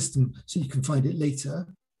reference system so you can find it later.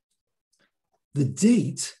 The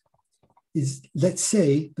date is, let's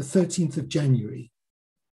say, the 13th of January.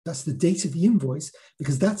 That's the date of the invoice,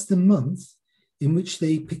 because that's the month in which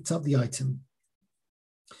they picked up the item.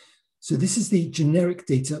 So this is the generic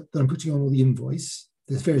data that I'm putting on all the invoice.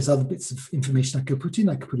 There's various other bits of information I could put in.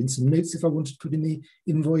 I could put in some notes if I wanted to put in the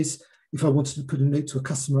invoice. If I wanted to put a note to a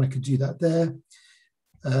customer, I could do that there.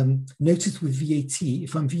 Notice with VAT,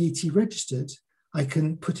 if I'm VAT registered, I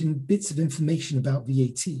can put in bits of information about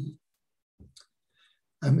VAT.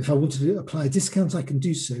 If I wanted to apply a discount, I can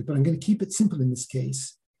do so, but I'm going to keep it simple in this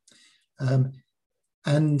case.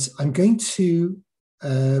 And I'm going to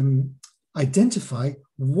identify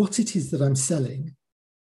what it is that I'm selling.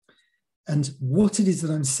 And what it is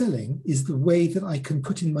that I'm selling is the way that I can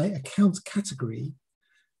put in my account category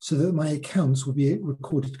so that my accounts will be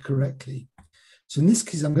recorded correctly. So in this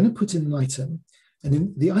case, I'm going to put in an item, and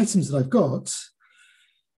in the items that I've got,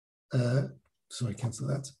 sorry, cancel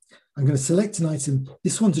that. I'm going to select an item.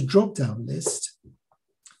 This one's a drop-down list.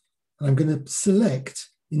 And I'm going to select,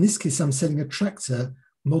 in this case, I'm selling a tractor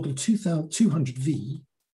model 200V.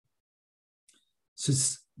 So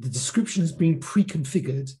the description has been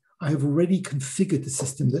pre-configured. I have already configured the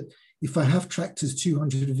system that if I have tractors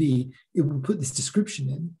 200V, it will put this description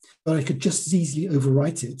in, but I could just as easily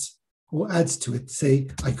overwrite it or add to it. Say,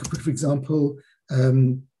 I could put, for example, a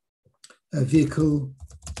vehicle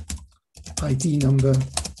ID number,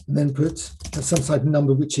 and then put some type of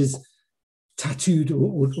number which is tattooed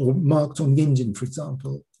or marked on the engine, for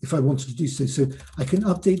example, if I wanted to do so. So I can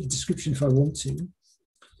update the description if I want to.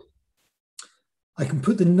 I can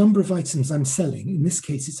put the number of items I'm selling. In this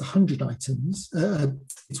case, it's 100 items.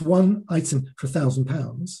 It's one item for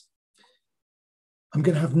 £1,000. I'm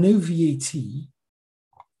going to have no VAT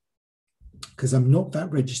because I'm not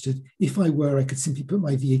VAT registered. If I were, I could simply put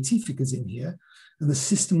my VAT figures in here and the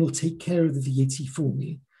system will take care of the VAT for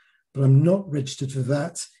me. But I'm not registered for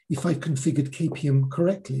that. If I configured KPM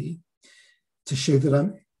correctly to show that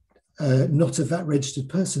I'm not a VAT registered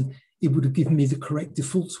person, it would have given me the correct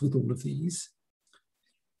defaults with all of these.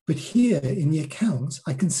 But here in the account,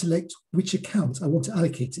 I can select which account I want to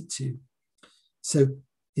allocate it to. So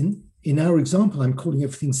in our example, I'm calling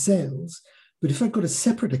everything sales. But if I've got a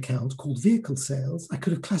separate account called vehicle sales, I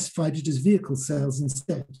could have classified it as vehicle sales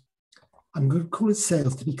instead. I'm going to call it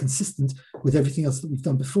sales to be consistent with everything else that we've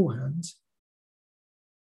done beforehand.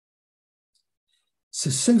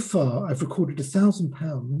 So far, I've recorded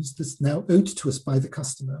 £1,000 that's now owed to us by the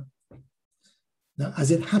customer. Now, as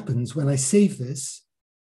it happens, when I save this,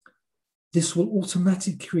 this will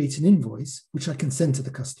automatically create an invoice, which I can send to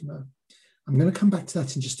the customer. I'm going to come back to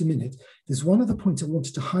that in just a minute. There's one other point I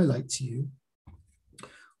wanted to highlight to you,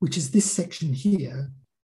 which is this section here,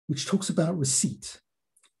 which talks about receipt.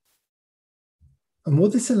 And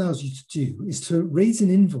what this allows you to do is to raise an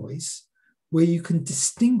invoice where you can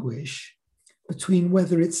distinguish between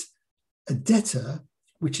whether it's a debtor,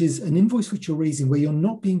 which is an invoice which you're raising where you're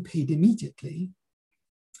not being paid immediately.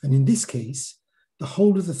 And in this case, the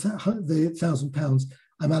whole of the £1,000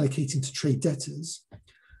 I'm allocating to trade debtors,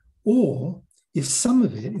 or if some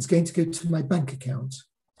of it is going to go to my bank account.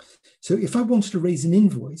 So if I wanted to raise an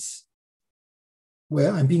invoice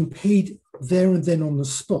where I'm being paid there and then on the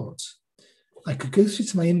spot, I could go through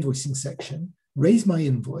to my invoicing section, raise my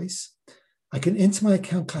invoice. I can enter my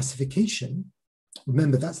account classification.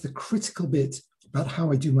 Remember, that's the critical bit about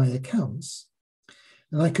how I do my accounts.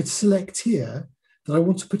 And I could select here that I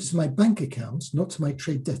want to put it to my bank account, not to my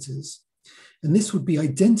trade debtors. And this would be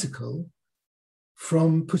identical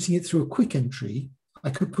from putting it through a quick entry.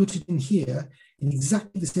 I could put it in here in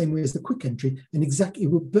exactly the same way as the quick entry, and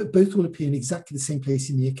both will appear in exactly the same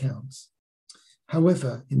place in the accounts.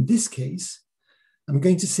 However, in this case, I'm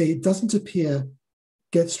going to say it doesn't appear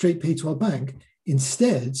get straight paid to our bank.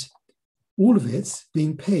 Instead, all of it's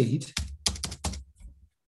being paid.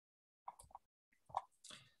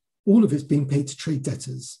 All of it's being paid to trade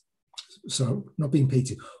debtors. So not being paid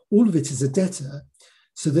to. All of it is a debtor,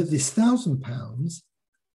 so that this £1,000,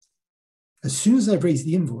 as soon as I've raised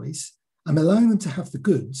the invoice, I'm allowing them to have the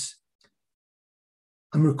goods.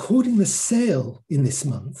 I'm recording the sale in this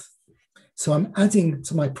month. So I'm adding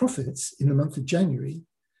to my profits in the month of January,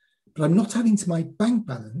 but I'm not adding to my bank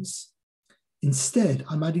balance. Instead,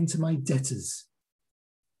 I'm adding to my debtors.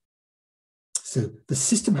 So the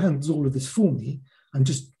system handles all of this for me. I'm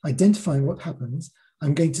just identifying what happens.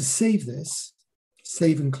 I'm going to save this,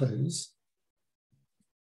 save and close.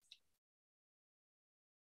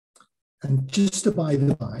 And just to by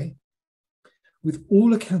the by, with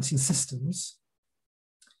all accounting systems,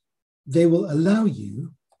 they will allow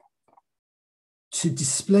you to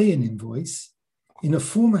display an invoice in a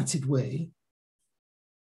formatted way.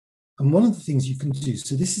 And one of the things you can do,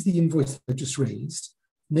 so this is the invoice that I just raised.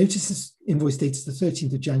 Notice this invoice date is the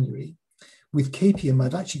 13th of January. With KPM,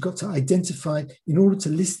 I've actually got to identify, in order to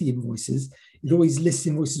list the invoices, it always lists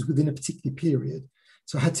invoices within a particular period.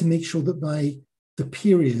 So I had to make sure that the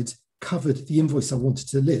period covered the invoice I wanted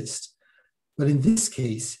to list. But in this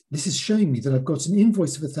case, this is showing me that I've got an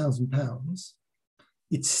invoice of £1,000.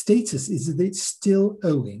 Its status is that it's still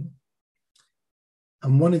owing.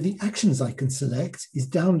 And one of the actions I can select is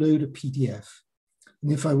download a PDF.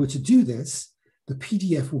 And if I were to do this, the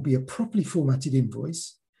PDF will be a properly formatted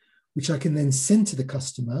invoice, which I can then send to the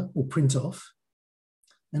customer or print off.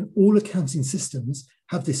 And all accounting systems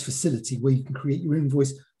have this facility where you can create your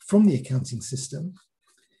invoice from the accounting system.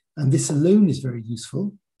 And this alone is very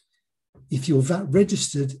useful. If you're VAT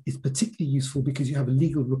registered, it's particularly useful because you have a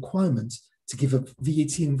legal requirement to give a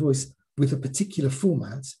VAT invoice with a particular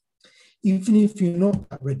format. Even if you're not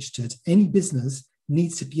VAT registered, any business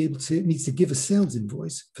needs to give a sales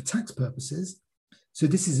invoice for tax purposes. So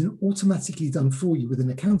this is automatically done for you with an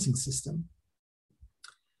accounting system.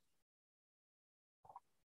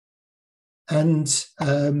 And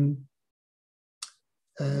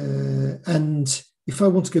if I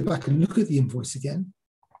want to go back and look at the invoice again,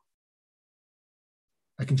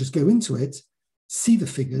 I can just go into it, see the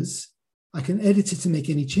figures. I can edit it to make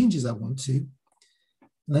any changes I want to.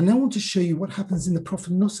 And I now want to show you what happens in the profit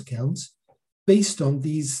and loss account based on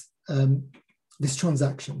these this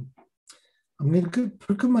transaction. I'm going to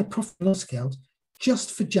look at my profit and loss account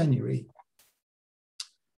just for January.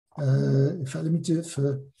 In fact, let me do it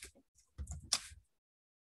for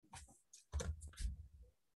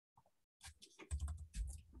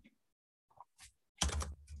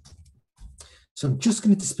So I'm just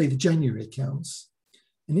going to display the January accounts.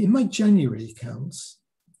 And in my January accounts,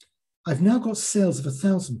 I've now got sales of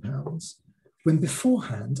 £1,000 when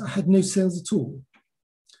beforehand I had no sales at all.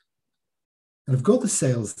 And I've got the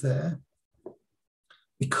sales there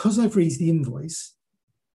because I've raised the invoice.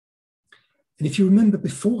 And if you remember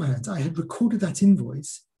beforehand, I had recorded that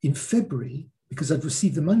invoice in February because I'd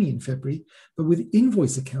received the money in February. But with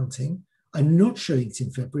invoice accounting, I'm not showing it in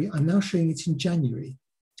February. I'm now showing it in January.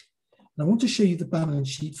 And I want to show you the balance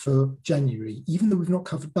sheet for January, even though we've not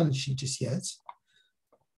covered balance sheet just yet.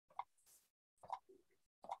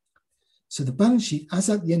 So the balance sheet, as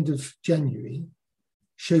at the end of January,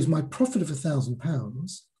 shows my profit of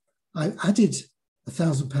 £1,000. I added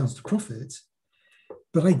 £1,000 to profit,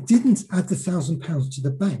 but I didn't add the £1,000 to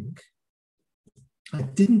the bank. I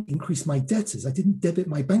didn't increase my debtors. I didn't debit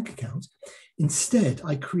my bank account. Instead,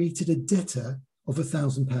 I created a debtor of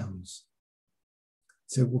 £1,000.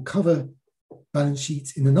 So we'll cover balance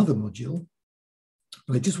sheets in another module,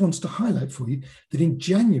 but I just wanted to highlight for you that in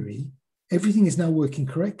January, everything is now working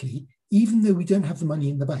correctly, even though we don't have the money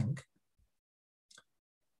in the bank.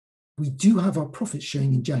 We do have our profits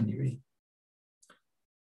showing in January.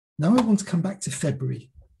 Now I want to come back to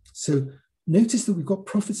February. So notice that we've got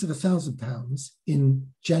profits of £1,000 in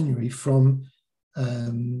January from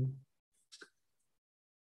in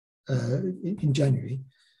January.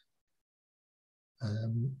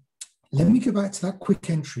 Let me go back to that quick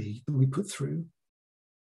entry that we put through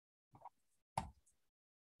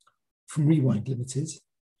from Rewind Limited.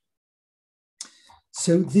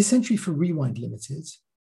 So this entry for Rewind Limited,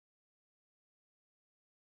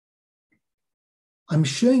 I'm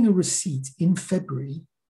showing a receipt in February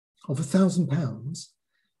of £1,000.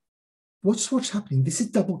 What's happening? This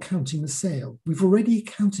is double counting the sale. We've already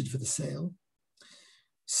accounted for the sale.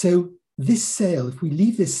 So this sale, if we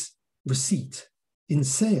leave this receipt in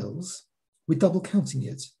sales, we're double counting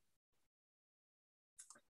it.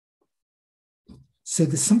 So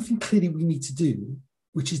there's something clearly we need to do,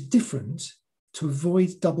 which is different to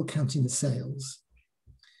avoid double counting the sales.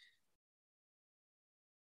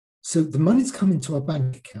 So the money's come into our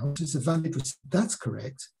bank account, it's a valid receipt, that's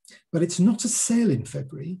correct, but it's not a sale in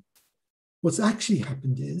February. What's actually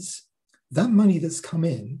happened is that money that's come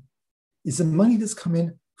in is the money that's come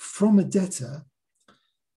in from a debtor.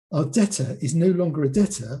 Our debtor is no longer a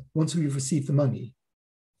debtor once we've received the money.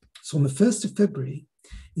 So on the 1st of February,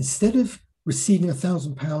 instead of receiving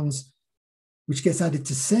 £1,000, which gets added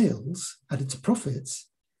to sales, added to profits,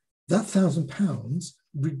 that £1,000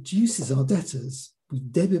 reduces our debtors. We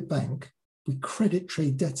debit bank, we credit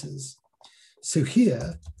trade debtors. So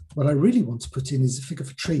here, what I really want to put in is a figure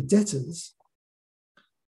for trade debtors.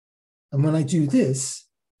 And when I do this,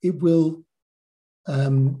 it will,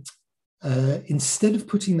 instead of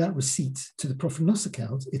putting that receipt to the profit and loss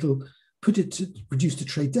account, it'll put it to reduce to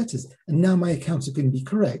trade debtors. And now my accounts are going to be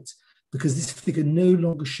correct because this figure no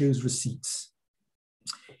longer shows receipts.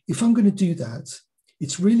 If I'm going to do that,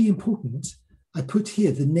 it's really important I put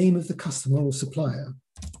here the name of the customer or supplier.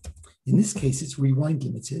 In this case, it's Rewind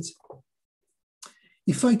Limited.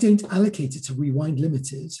 If I don't allocate it to Rewind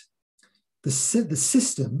Limited, the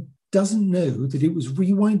system doesn't know that it was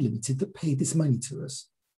Rewind Limited that paid this money to us.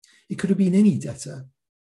 It could have been any debtor.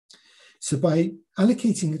 So by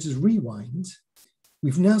allocating it as Rewind,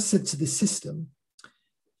 we've now said to the system,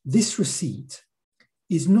 this receipt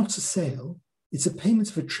is not a sale, it's a payment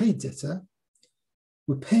of a trade debtor.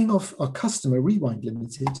 We're paying off our customer, Rewind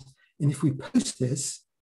Limited, and if we post this,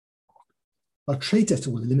 our trade debtor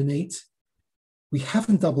will eliminate. We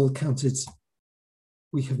haven't double counted,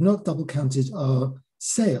 we have not double counted our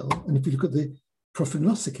sale, and if we look at the profit and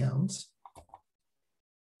loss account,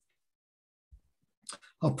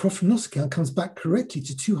 our profit and loss account comes back correctly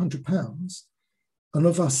to £200, and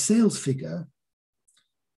of our sales figure,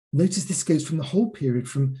 notice this goes from the whole period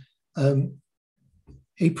from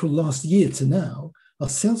April last year to now, our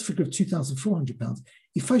sales figure of £2,400.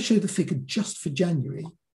 If I show the figure just for January,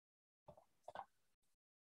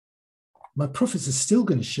 my profits are still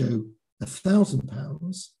going to show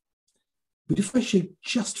 £1,000. But if I show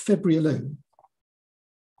just February alone,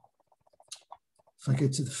 if I go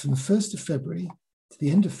to from the 1st of February to the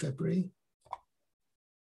end of February,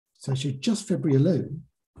 so I show just February alone,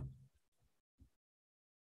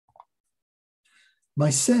 my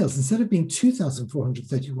sales, instead of being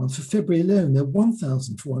 2,431 for February alone, they're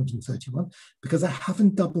 1,431 because I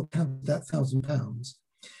haven't double counted that £1,000.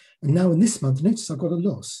 And now in this month, notice I've got a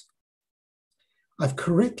loss. I've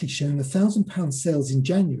correctly shown £1,000 sales in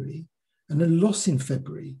January and a loss in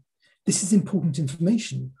February. This is important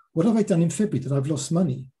information. What have I done in February that I've lost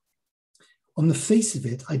money? On the face of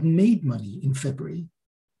it, I'd made money in February.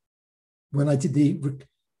 when I did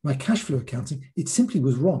my cash flow accounting, it simply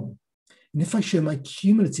was wrong. And if I show my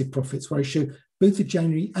cumulative profits, where I show both the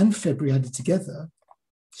January and February added together,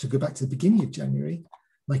 so go back to the beginning of January,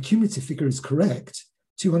 my cumulative figure is correct,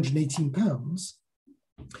 £218.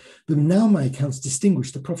 But now my accounts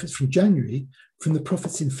distinguish the profits from January from the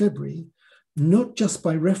profits in February, not just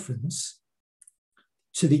by reference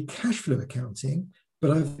to the cash flow accounting,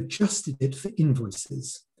 but I've adjusted it for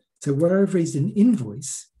invoices. So where I've raised an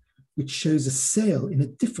invoice, which shows a sale in a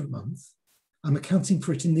different month, I'm accounting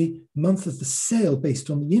for it in the month of the sale based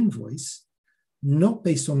on the invoice, not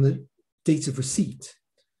based on the date of receipt.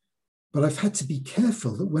 But I've had to be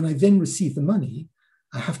careful that when I then receive the money,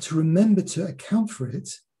 I have to remember to account for it,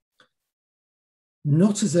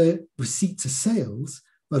 not as a receipt to sales,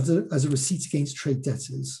 but as a receipt against trade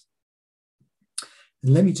debtors.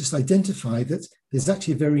 And let me just identify that there's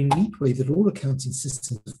actually a very neat way that all accounting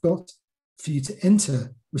systems have got for you to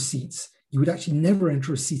enter receipts. You would actually never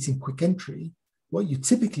enter a receipt in quick entry. What you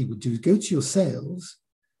typically would do is go to your sales,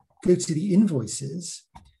 go to the invoices,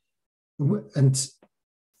 and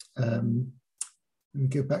let me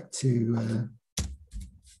go back to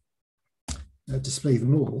display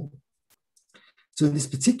them all. So in this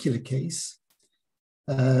particular case,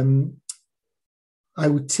 I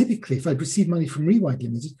would typically, if I'd received money from Rewind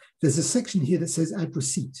Limited, there's a section here that says add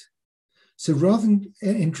receipt. So rather than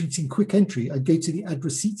entering it in quick entry, I'd go to the add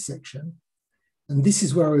receipt section. And this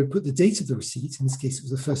is where I would put the date of the receipt. In this case, it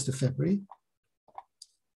was the 1st of February.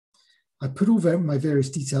 I put all my various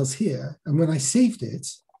details here. And when I saved it,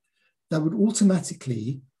 that would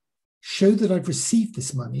automatically show that I've received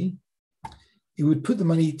this money. It would put the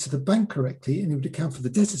money to the bank correctly, and it would account for the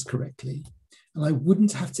debtors correctly. And I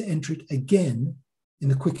wouldn't have to enter it again in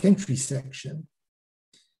the quick entry section.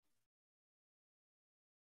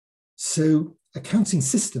 So accounting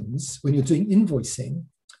systems, when you're doing invoicing,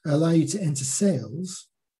 allow you to enter sales.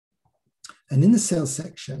 And in the sales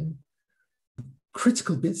section,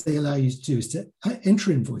 critical bits they allow you to do is to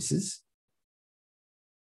enter invoices,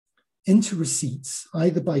 enter receipts,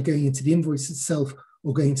 either by going into the invoice itself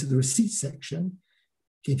or going to the receipt section.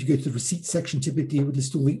 Okay, if you go to the receipt section, typically it would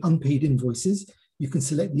list all the unpaid invoices. You can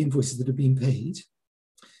select the invoices that have been paid.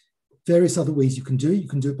 Various other ways you can do it. You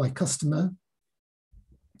can do it by customer.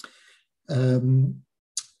 And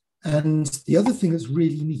the other thing that's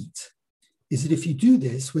really neat is that if you do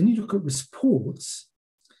this, when you look at reports,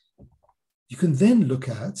 you can then look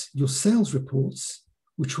at your sales reports,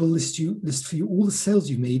 which will list for you all the sales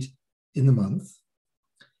you made in the month.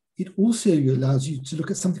 It also allows you to look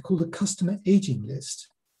at something called a customer aging list.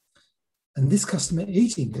 And this customer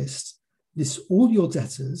aging list lists all your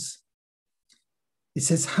debtors. It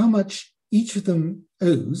says how much each of them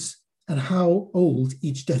owes and how old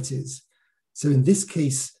each debt is. So in this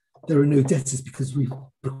case, there are no debtors because we've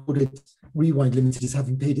recorded Rewind Limited as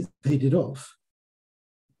having paid it off.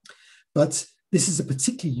 But this is a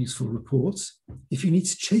particularly useful report if you need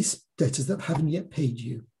to chase debtors that haven't yet paid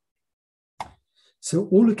you. So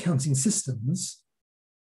all accounting systems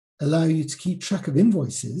allow you to keep track of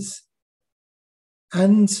invoices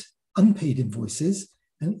and unpaid invoices,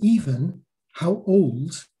 and even how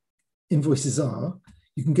old invoices are.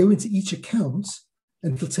 You can go into each account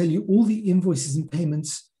and it'll tell you all the invoices and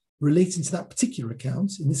payments relating to that particular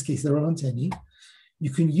account. In this case, there aren't any.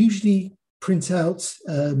 You can usually print out,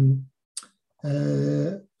 I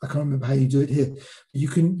can't remember how you do it here. You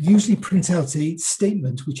can usually print out a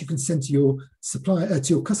statement which you can send to your supplier,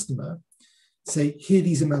 to your customer. Say, here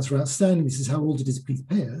these amounts are outstanding. This is how old it is. Please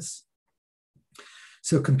pay us.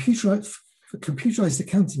 So a computerized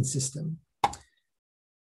accounting system,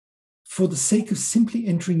 for the sake of simply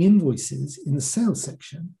entering invoices in the sales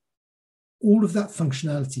section, all of that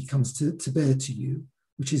functionality comes to bear to you,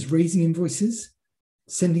 which is raising invoices,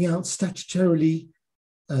 sending out statutorily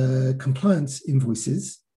compliant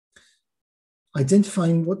invoices,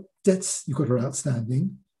 identifying what debts you've got are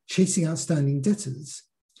outstanding, chasing outstanding debtors.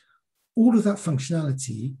 All of that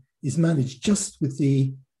functionality is managed just with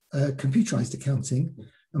the computerized accounting,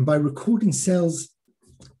 and by recording sales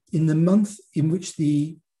in the month in which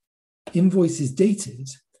the invoice is dated,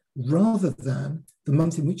 rather than the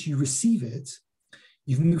month in which you receive it,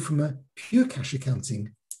 you've moved from a pure cash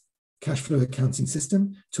flow accounting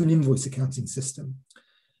system to an invoice accounting system.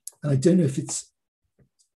 And I don't know if it's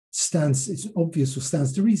obvious or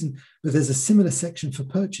stands to reason, but there's a similar section for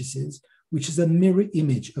purchases, which is a mirror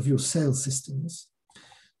image of your sales systems.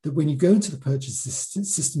 That when you go into the purchase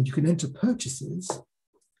system, you can enter purchases,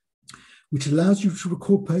 which allows you to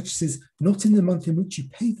record purchases not in the month in which you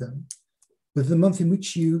pay them, but the month in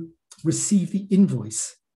which you receive the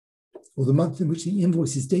invoice, or the month in which the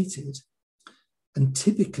invoice is dated. And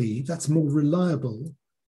typically that's more reliable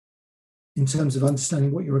in terms of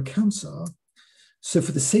understanding what your accounts are. So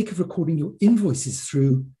for the sake of recording your invoices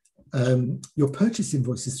through, your purchase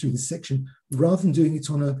invoices through this section, rather than doing it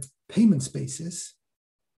on a payments basis,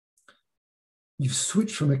 you've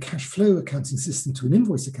switched from a cash flow accounting system to an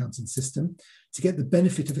invoice accounting system to get the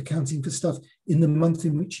benefit of accounting for stuff in the month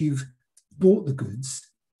in which you've bought the goods,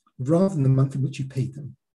 rather than the month in which you paid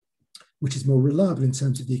them, which is more reliable in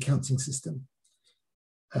terms of the accounting system.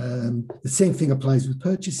 The same thing applies with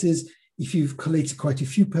purchases. If you've collated quite a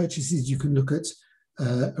few purchases, you can look at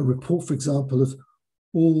a report, for example, of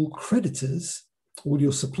all creditors, all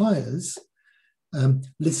your suppliers,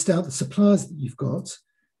 list out the suppliers that you've got,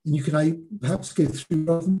 and you can perhaps go through,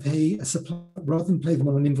 rather than pay a supplier, rather than pay them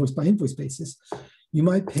on an invoice by invoice basis, you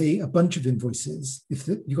might pay a bunch of invoices. If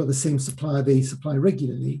you've got the same supplier, they supply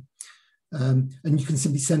regularly, and you can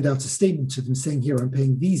simply send out a statement to them saying, here, I'm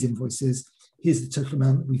paying these invoices, here's the total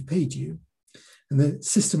amount that we've paid you. And the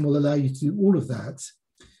system will allow you to do all of that.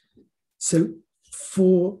 So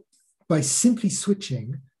by simply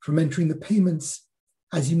switching from entering the payments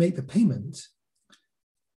as you make the payment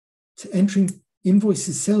to entering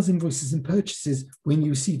invoices, sales invoices and purchases when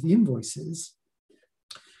you receive the invoices,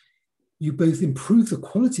 you both improve the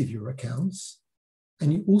quality of your accounts,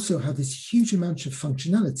 and you also have this huge amount of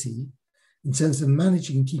functionality in terms of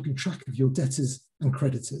managing and keeping track of your debtors and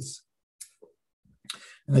creditors.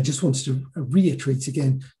 And I just wanted to reiterate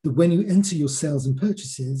again that when you enter your sales and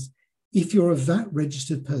purchases, if you're a VAT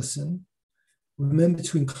registered person, remember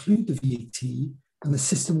to include the VAT, and the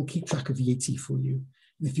system will keep track of VAT for you.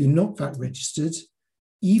 And if you're not VAT registered,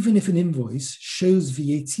 even if an invoice shows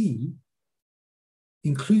VAT,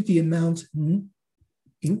 include the amount,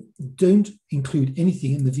 don't include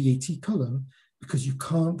anything in the VAT column, because you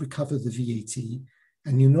can't recover the VAT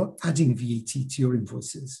and you're not adding VAT to your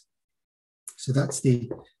invoices. So that's the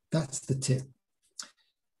tip.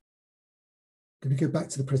 I'm going to go back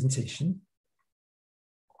to the presentation.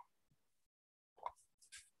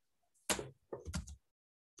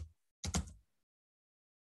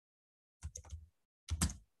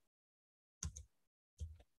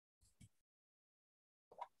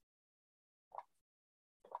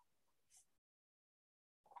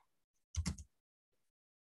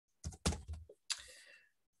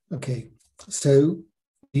 Okay, so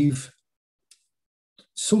we've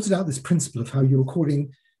sorted out this principle of how you're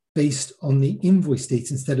recording based on the invoice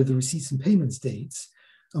dates instead of the receipts and payments dates.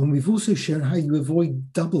 And we've also shown how you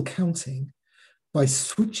avoid double counting by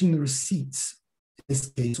switching the receipts, in this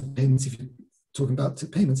case, or payments, if you're talking about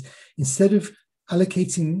payments, instead of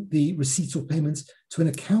allocating the receipts or payments to an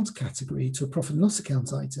account category, to a profit and loss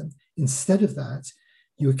account item. Instead of that,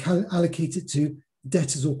 you allocate it to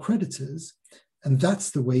debtors or creditors. And that's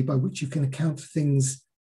the way by which you can account for things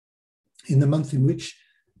in the month in which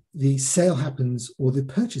the sale happens or the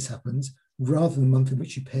purchase happens, rather than the month in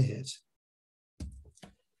which you pay it.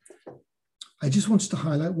 I just wanted to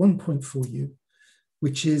highlight one point for you,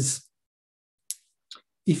 which is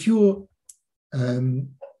if you're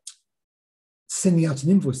sending out an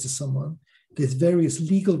invoice to someone, there's various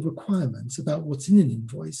legal requirements about what's in an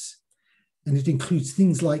invoice. And it includes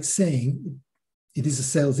things like saying it is a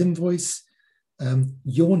sales invoice,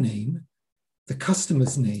 your name, the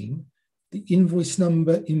customer's name, the invoice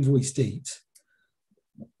number, invoice date.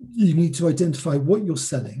 You need to identify what you're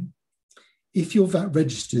selling. If you're VAT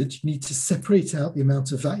registered, you need to separate out the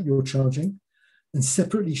amount of VAT you're charging and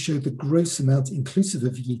separately show the gross amount inclusive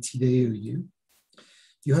of VAT they owe you.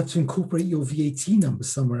 You have to incorporate your VAT number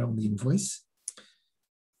somewhere on the invoice.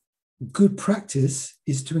 Good practice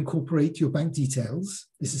is to incorporate your bank details.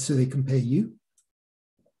 This is so they can pay you.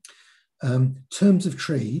 Terms of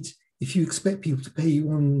trade, if you expect people to pay you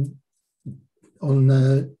on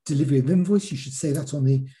delivery of invoice, you should say that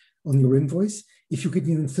on your invoice. If you're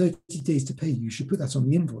giving them 30 days to pay you, you should put that on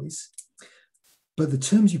the invoice. But the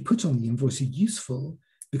terms you put on the invoice are useful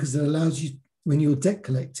because it allows you, when you're debt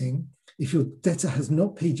collecting, if your debtor has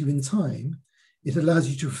not paid you in time, it allows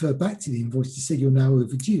you to refer back to the invoice to say you're now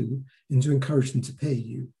overdue and to encourage them to pay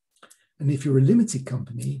you. And if you're a limited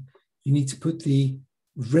company, you need to put the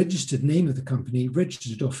registered name of the company,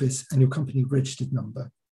 registered office, and your company registered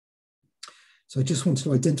number. So I just wanted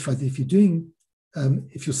to identify that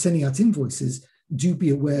if you're sending out invoices, do be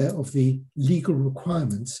aware of the legal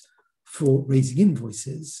requirements for raising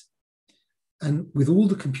invoices. And with all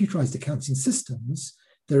the computerized accounting systems,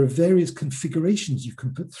 there are various configurations you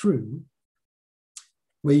can put through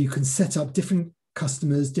where you can set up different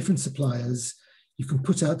customers, different suppliers, you can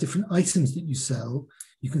put out different items that you sell,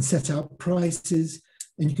 you can set out prices,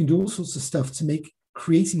 and you can do all sorts of stuff to make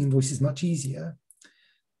creating invoices much easier.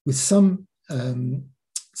 With some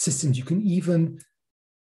systems, you can even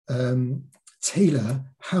tailor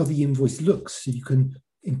how the invoice looks. So you can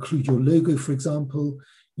include your logo, for example.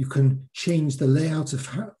 You can change the layout of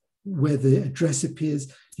where the address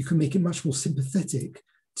appears. You can make it much more sympathetic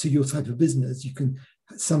to your type of business.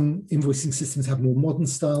 Some invoicing systems have more modern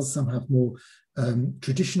styles, some have more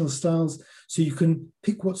traditional styles. So you can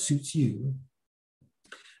pick what suits you.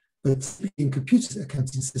 But in computer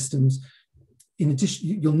accounting systems, in addition,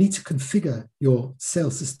 you'll need to configure your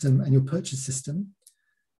sales system and your purchase system.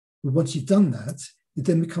 But once you've done that, it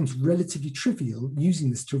then becomes relatively trivial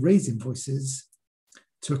using this to raise invoices,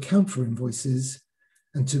 to account for invoices,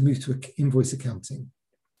 and to move to invoice accounting.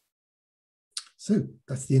 So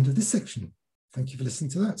that's the end of this section. Thank you for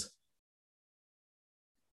listening to that.